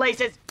goddamn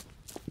places.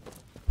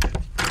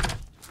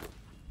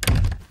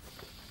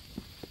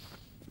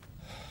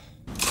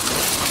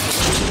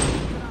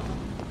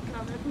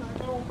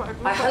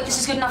 I hope this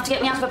is good enough to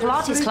get me out of a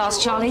Pilates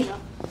class, Charlie.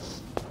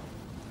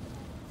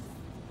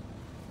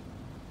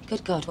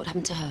 Good God, what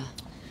happened to her?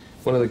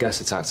 One of the guests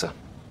attacked her.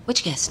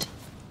 Which guest?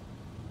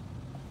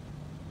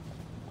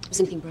 Was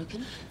anything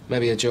broken?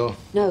 Maybe a jaw.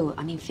 No,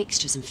 I mean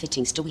fixtures and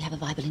fittings. Do we have a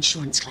viable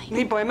insurance claim?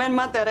 Lipo, men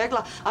mate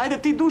rekla,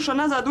 ajde ti dušo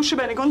nazad u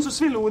Šibenik, oni su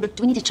svi ludi.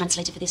 Do we need a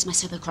translator for this? My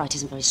serbo-croat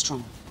isn't very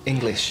strong.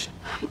 English.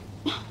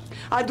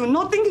 I do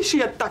not think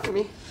she attacked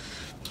me.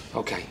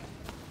 Okay.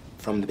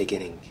 From the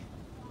beginning.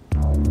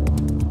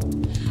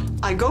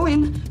 I go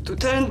in to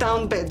turn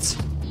down beds.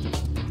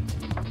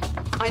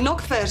 I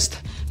knock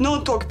first,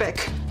 no talk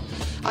back.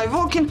 I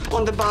walk in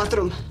on the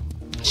bathroom.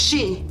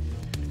 She,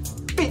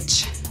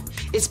 bitch,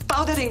 is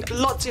powdering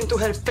lots into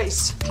her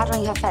face.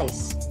 Powdering her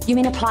face? You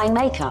mean applying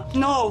makeup?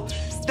 No,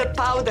 the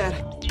powder.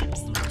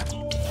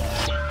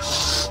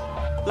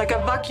 Like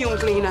a vacuum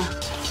cleaner.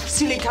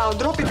 Silly cow,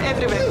 drop it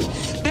everywhere.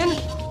 Then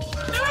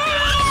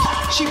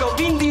she go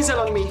Vin Diesel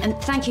on me. And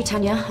thank you,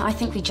 Tanya. I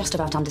think we just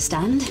about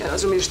understand.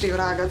 Razumiješ ti,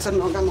 vraga,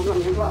 crnoga, mogla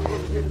mi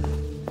glavu.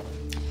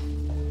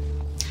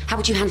 How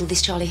would you handle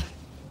this, Charlie?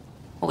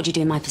 What would you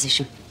do in my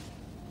position?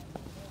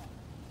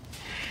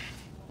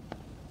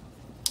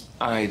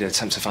 I'd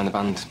attempt to find the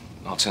band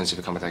alternative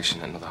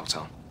accommodation at another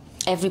hotel.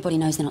 Everybody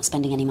knows they're not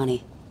spending any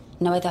money.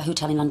 No other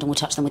hotel in London will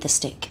touch them with a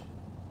stick.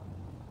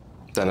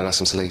 Then I'd ask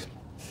them to leave.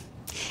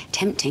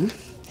 Tempting.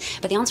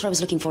 But the answer I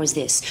was looking for is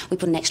this. We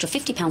put an extra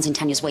 £50 in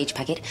Tanya's wage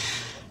packet,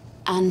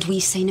 and we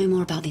say no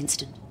more about the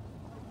incident.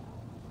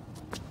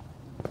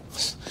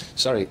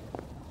 Sorry.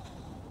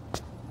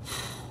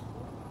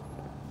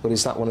 But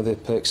is that one of the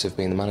perks of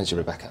being the manager,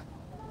 Rebecca?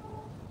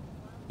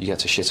 You get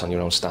to shit on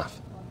your own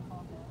staff.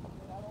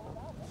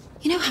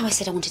 You know how I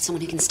said I wanted someone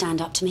who can stand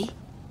up to me?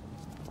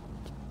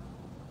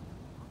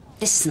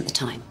 This isn't the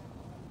time.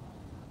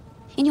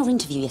 In your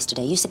interview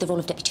yesterday, you said the role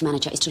of deputy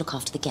manager is to look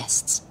after the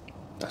guests.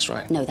 That's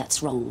right. No,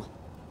 that's wrong.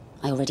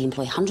 I already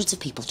employ hundreds of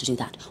people to do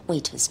that.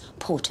 Waiters,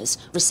 porters,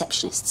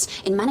 receptionists.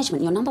 In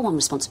management, your number one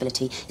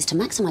responsibility is to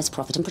maximize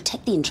profit and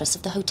protect the interests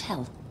of the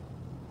hotel.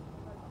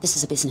 This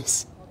is a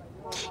business.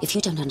 If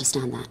you don't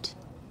understand that,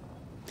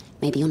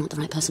 maybe you're not the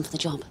right person for the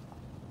job.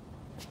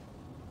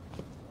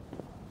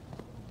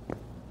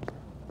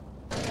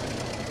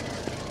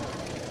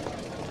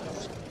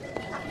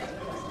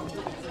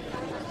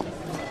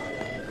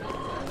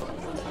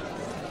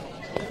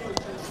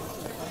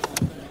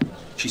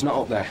 She's not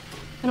up there.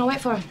 Then I'll wait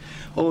for her.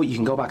 Or you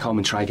can go back home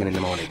and try again in the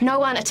morning. No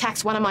one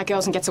attacks one of my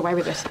girls and gets away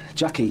with it.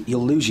 Jackie,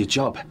 you'll lose your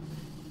job.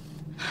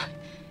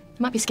 You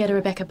might be scared of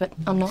Rebecca, but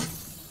I'm not.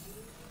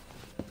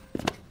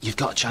 You've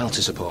got a child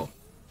to support.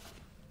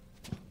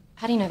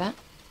 How do you know that?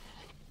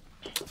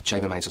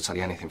 Chambermaids will tell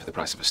you anything for the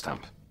price of a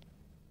stamp.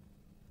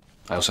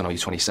 I also know you're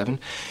 27,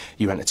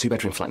 you rent a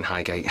two-bedroom flat in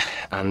Highgate,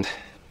 and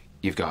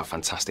you've got a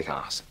fantastic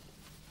arse.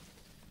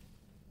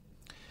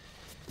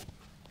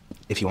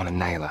 If you want to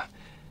nail her,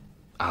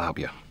 I'll help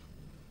you.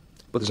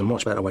 But there's a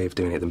much better way of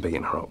doing it than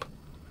beating her up.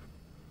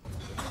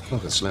 I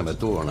could slam a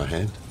door on her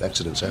head.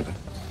 Accidents happen.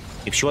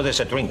 If she orders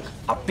a drink,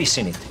 I'll piss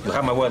in it. You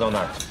have my word on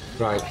that.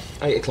 Right,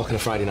 8 o'clock on a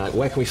Friday night.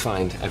 Where can we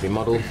find every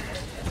model,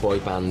 boy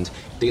band,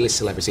 D-list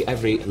celebrity,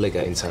 every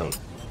ligger in town?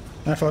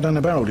 How far down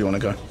the barrel do you want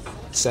to go?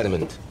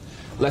 Sediment.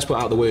 Let's put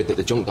out the word that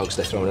the Junk Dogs,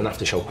 they're throwing an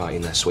after-show party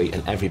in their suite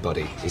and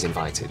everybody is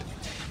invited.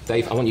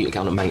 Dave, I want you to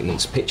count on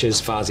maintenance.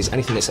 Pictures, vases,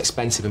 anything that's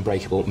expensive and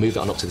breakable, move it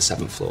on up to the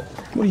 7th floor.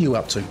 What are you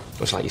up to?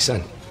 Just like you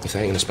said, if they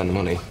ain't going to spend the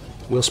money,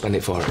 we'll spend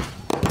it for them.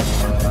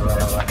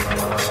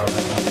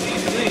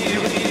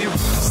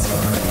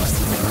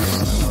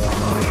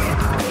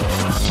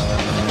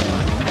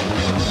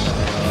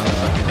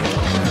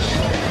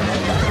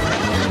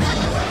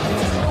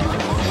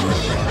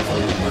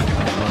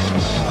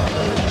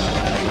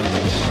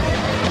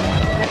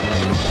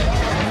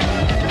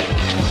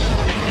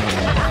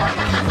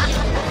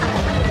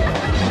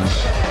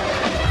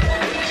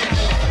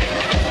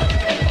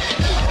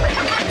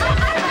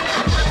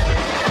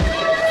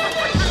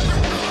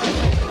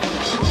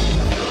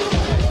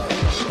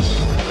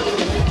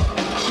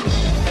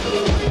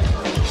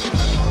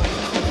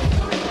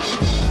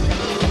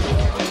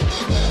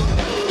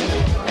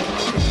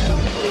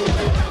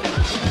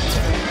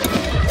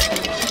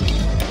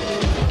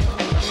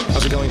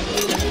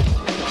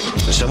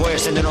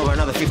 Sending over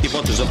another 50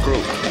 bottles of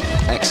crew.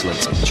 Excellent.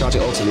 Charge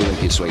it all to the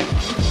Olympia suite.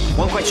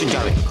 One question,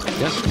 Charlie.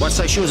 Yeah? What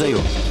size shoes are you?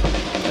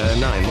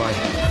 9. Why?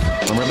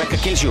 When Rebecca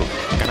kills you,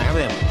 can I have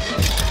them?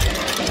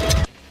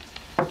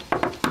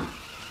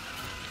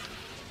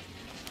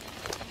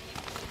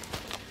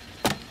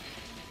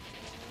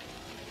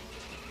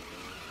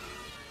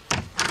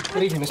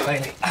 Good evening, Miss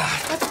Bailey.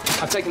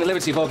 I've taken the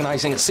liberty of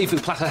organising a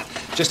seafood platter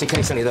just in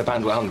case any of the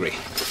band were hungry.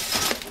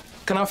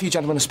 Can I offer you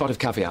gentlemen a spot of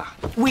caviar?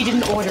 We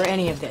didn't order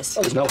any of this.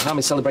 Well, there's no harm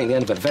in celebrating the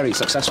end of a very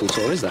successful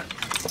tour, is there?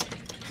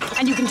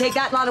 And you can take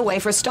that lot away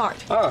for a start.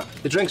 Ah,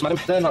 the drinks, madam.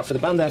 They're not for the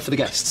band, they're for the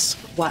guests.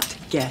 What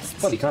guests?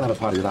 Well, you can't have a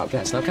party without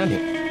guests, now can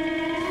you?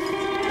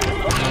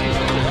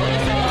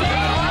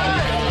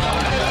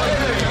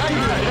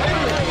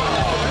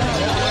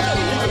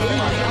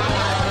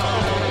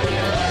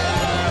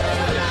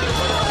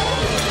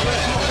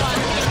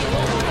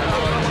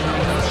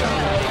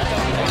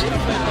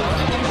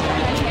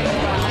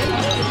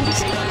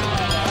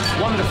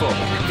 Wonderful.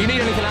 If you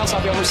need anything else,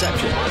 I'll be on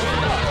reception.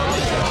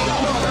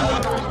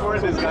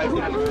 Where's this guy?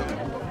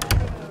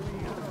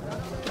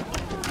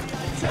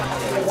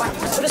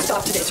 Put a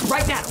stop to this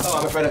right now. Oh,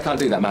 I'm afraid I can't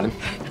do that, madam.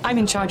 I'm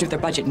in charge of their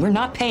budget, and we're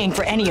not paying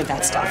for any of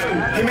that stuff.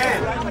 Hey,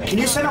 man, can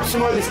you set up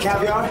some more of this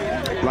caviar?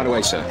 Right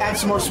away, sir. Add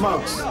some more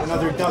smokes,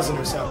 another dozen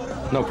or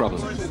so. No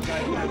problem.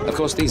 Of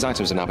course, these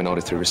items have now been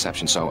ordered through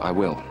reception, so I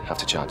will have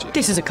to charge you.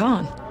 This is a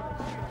con.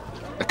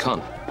 A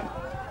con?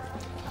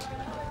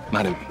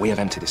 Madam, we have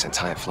emptied this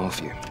entire floor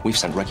for you. We've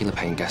sent regular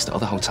paying guests to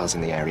other hotels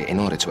in the area in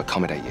order to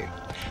accommodate you.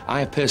 I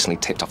have personally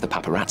tipped off the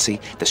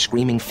paparazzi, the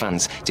screaming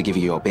fans, to give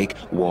you your big,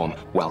 warm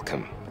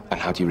welcome. And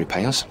how do you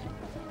repay us?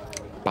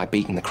 By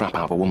beating the crap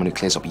out of a woman who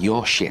clears up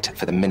your shit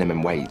for the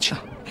minimum wage.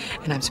 Oh,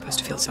 and I'm supposed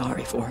to feel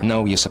sorry for her.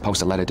 No, you're supposed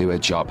to let her do her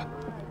job.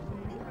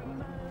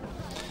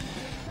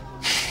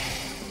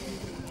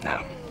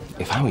 Now,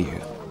 if I were you,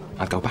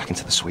 I'd go back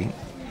into the suite,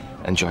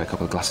 enjoy a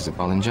couple of glasses of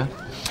Bollinger,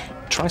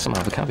 try some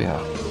of the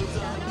caviar.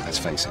 Let's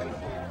face it,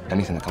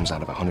 anything that comes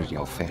out of a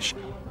 100-year-old fish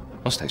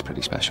must taste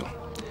pretty special.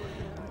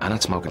 And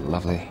I'd smoke a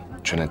lovely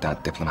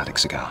Trinidad diplomatic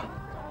cigar.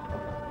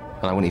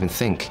 And I wouldn't even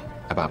think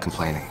about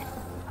complaining.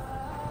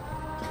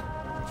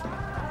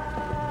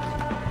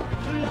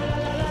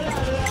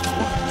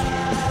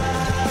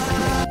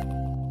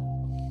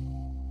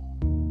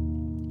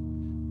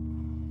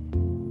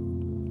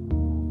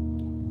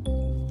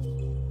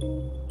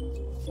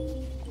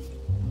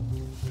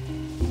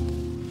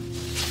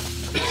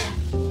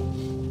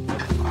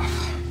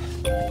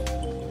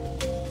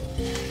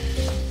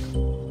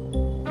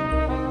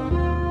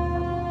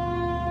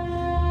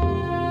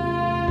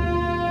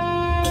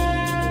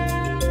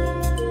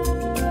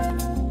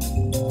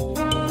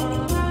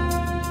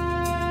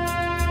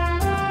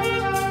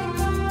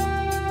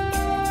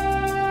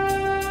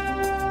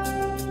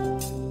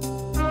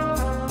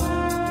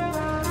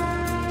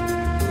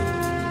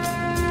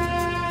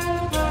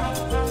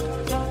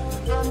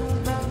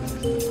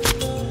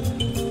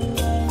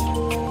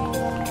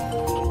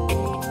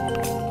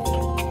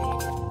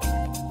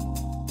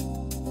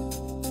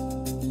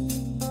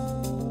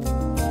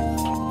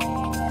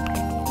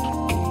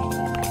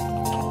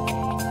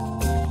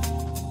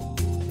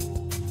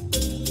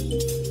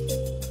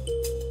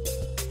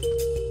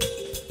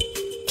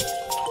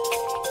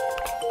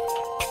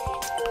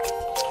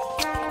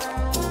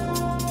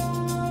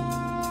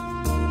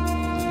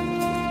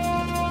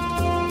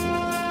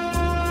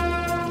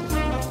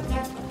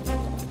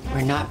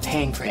 We're not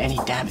paying for any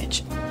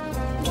damage.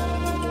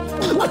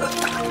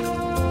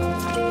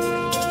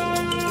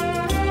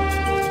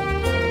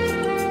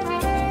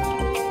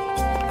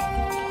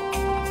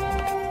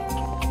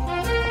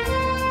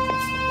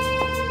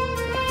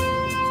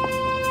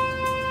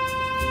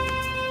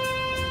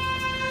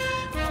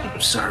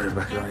 I'm sorry,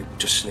 Rebecca. I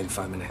just need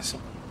 5 minutes.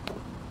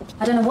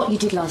 I don't know what you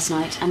did last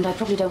night, and I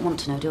probably don't want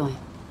to know, do I?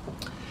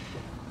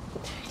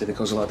 Did it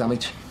cause a lot of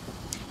damage?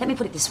 Let me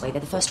put it this way,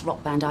 they're the first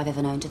rock band I've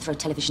ever known to throw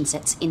television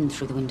sets in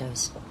through the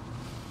windows.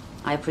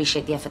 I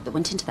appreciate the effort that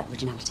went into that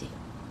originality.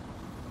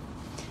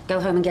 Go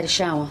home and get a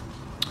shower.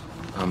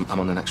 I'm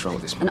on the next roll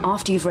with this And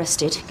after you've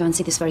rested, go and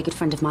see this very good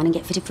friend of mine and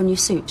get fitted for a new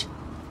suit.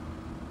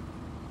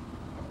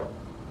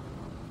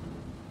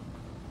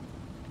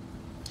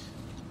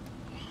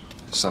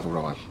 Savile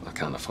Row, I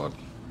can't afford.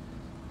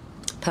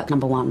 Perk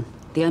number 1.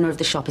 The owner of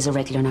the shop is a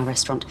regular in our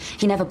restaurant.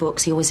 He never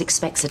books, he always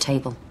expects a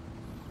table.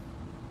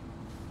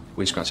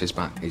 We scratch his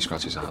back, he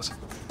scratches ours.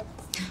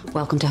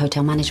 Welcome to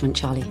hotel management,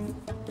 Charlie.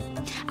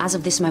 As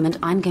of this moment,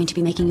 I'm going to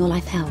be making your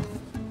life hell.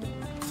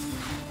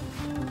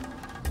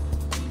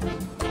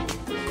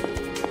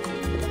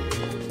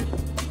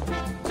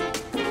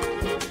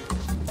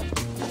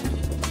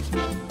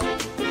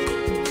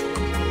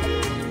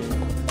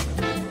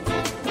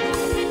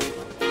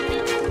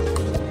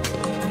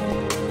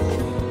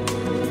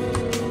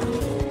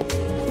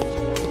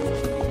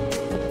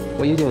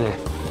 What are you doing here?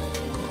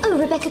 Oh,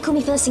 Rebecca called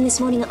me first thing this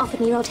morning and offered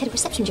me your old head of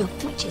reception job,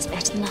 which is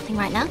better than nothing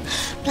right now.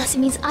 Plus, it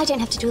means I don't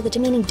have to do all the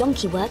demeaning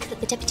donkey work that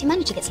the deputy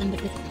manager gets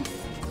lumbered with.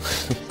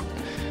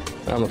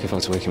 I'm looking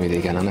forward to working with you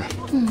again, Anna.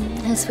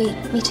 How sweet.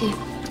 Me too.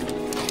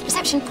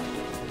 Reception.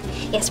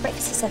 Yes,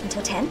 breakfast is served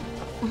until 10.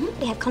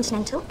 We have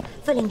continental,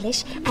 full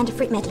English, and a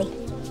fruit medley.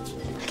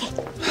 Okay.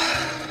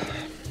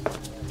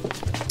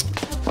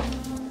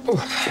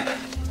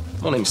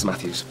 Morning, Mr.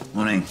 Matthews.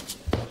 Morning.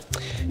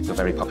 You're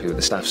very popular with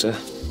the staff, sir.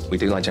 We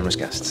do like generous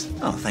guests.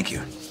 Oh, thank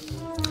you.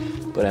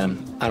 But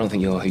I don't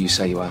think you're who you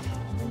say you are.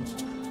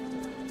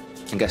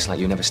 And guests like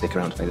you never stick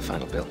around to pay the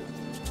final bill.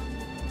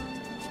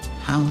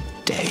 How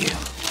dare you?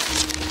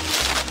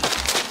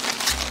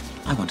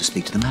 I want to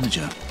speak to the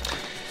manager.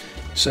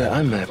 Sir,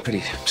 I'm pretty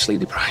sleep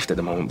deprived at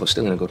the moment, but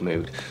still in a good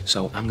mood,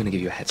 so I'm going to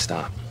give you a head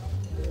start.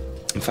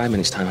 In 5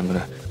 minutes' time, I'm going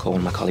to call one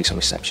of my colleagues on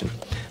reception,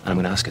 and I'm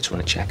going to ask her to run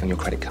a check on your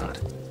credit card.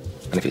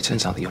 And if it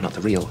turns out that you're not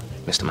the real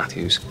Mr.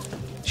 Matthews,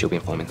 she'll be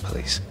informing the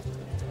police.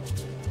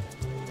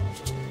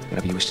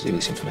 Whatever you wish to do with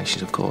this information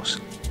is, of course,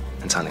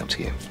 entirely up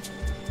to you.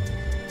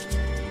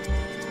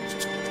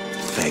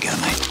 Fair go,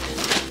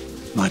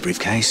 mate. My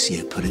briefcase,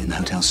 you put it in the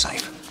hotel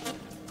safe.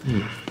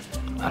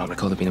 I don't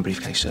recall there being a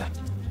briefcase, sir.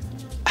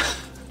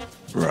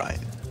 Right.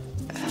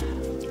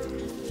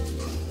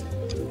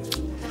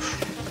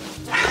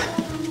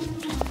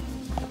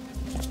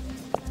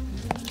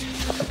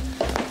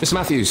 Mr.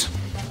 Matthews,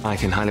 I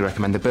can highly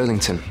recommend the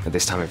Burlington at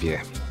this time of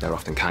year. They're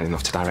often kind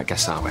enough to direct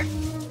guests our way.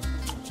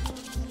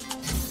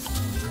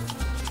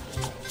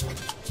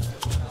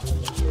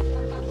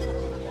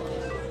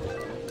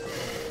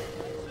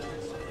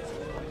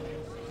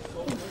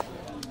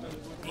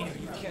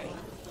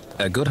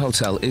 A good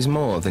hotel is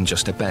more than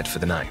just a bed for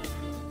the night.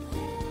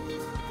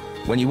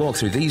 When you walk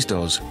through these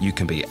doors, you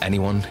can be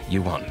anyone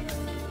you want.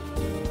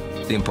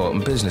 The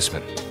important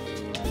businessman,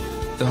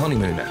 the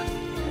honeymooner,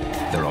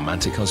 the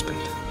romantic husband,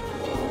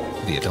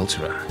 the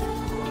adulterer,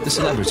 the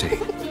celebrity.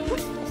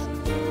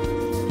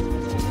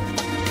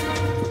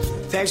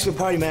 Thanks for the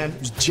party, man. It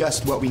was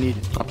just what we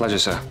needed. Our pleasure,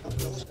 sir.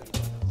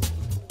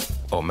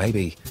 Or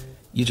maybe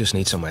you just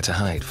need somewhere to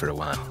hide for a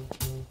while.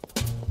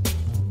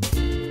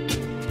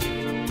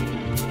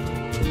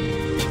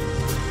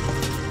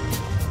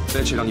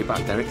 Search it on your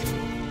back, Derek.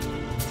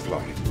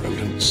 Flying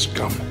rodent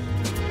scum.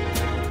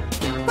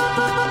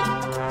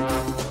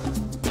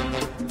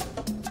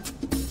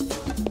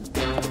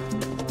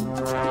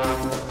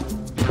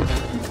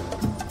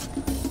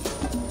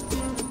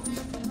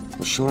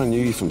 I'm sure I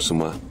knew you from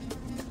somewhere.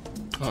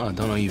 Oh, I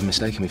don't know you've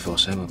mistaken me for,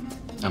 sir, but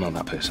I'm not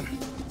that person.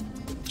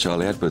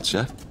 Charlie Edwards,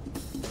 yeah?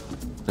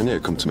 I knew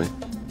it'd come to me.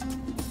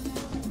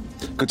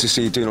 Good to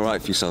see you doing all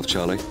right for yourself,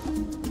 Charlie.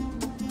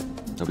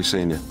 I'll be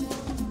seeing you.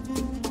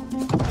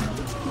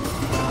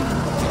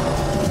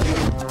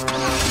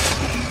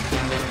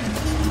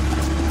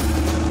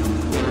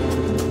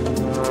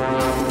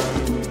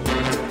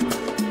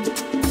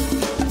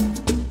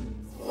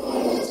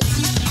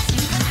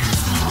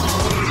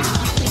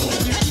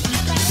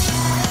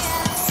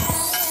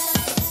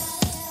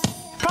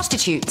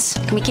 Prostitutes.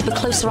 Can we keep a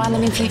closer eye on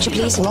them in future,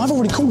 please? Well, I've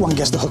already called one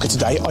guest a hooker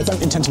today. I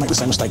don't intend to make the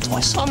same mistake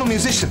twice. I'm a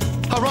musician.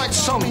 I write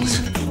songs.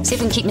 See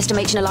if we can keep Mr.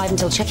 Machin alive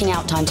until checking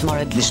out time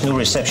tomorrow. This new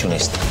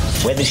receptionist,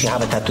 where does she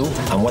have a tattoo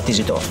and what is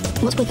it of?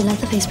 What's with the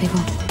Leatherface people?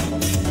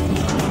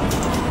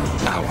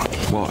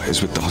 What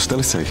is with the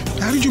hostility?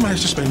 How did you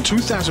manage to spend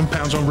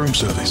 £2,000 on room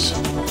service?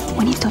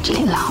 When his dodgy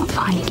little heart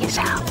finally gives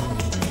out,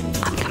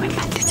 I'm coming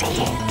back to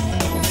see you.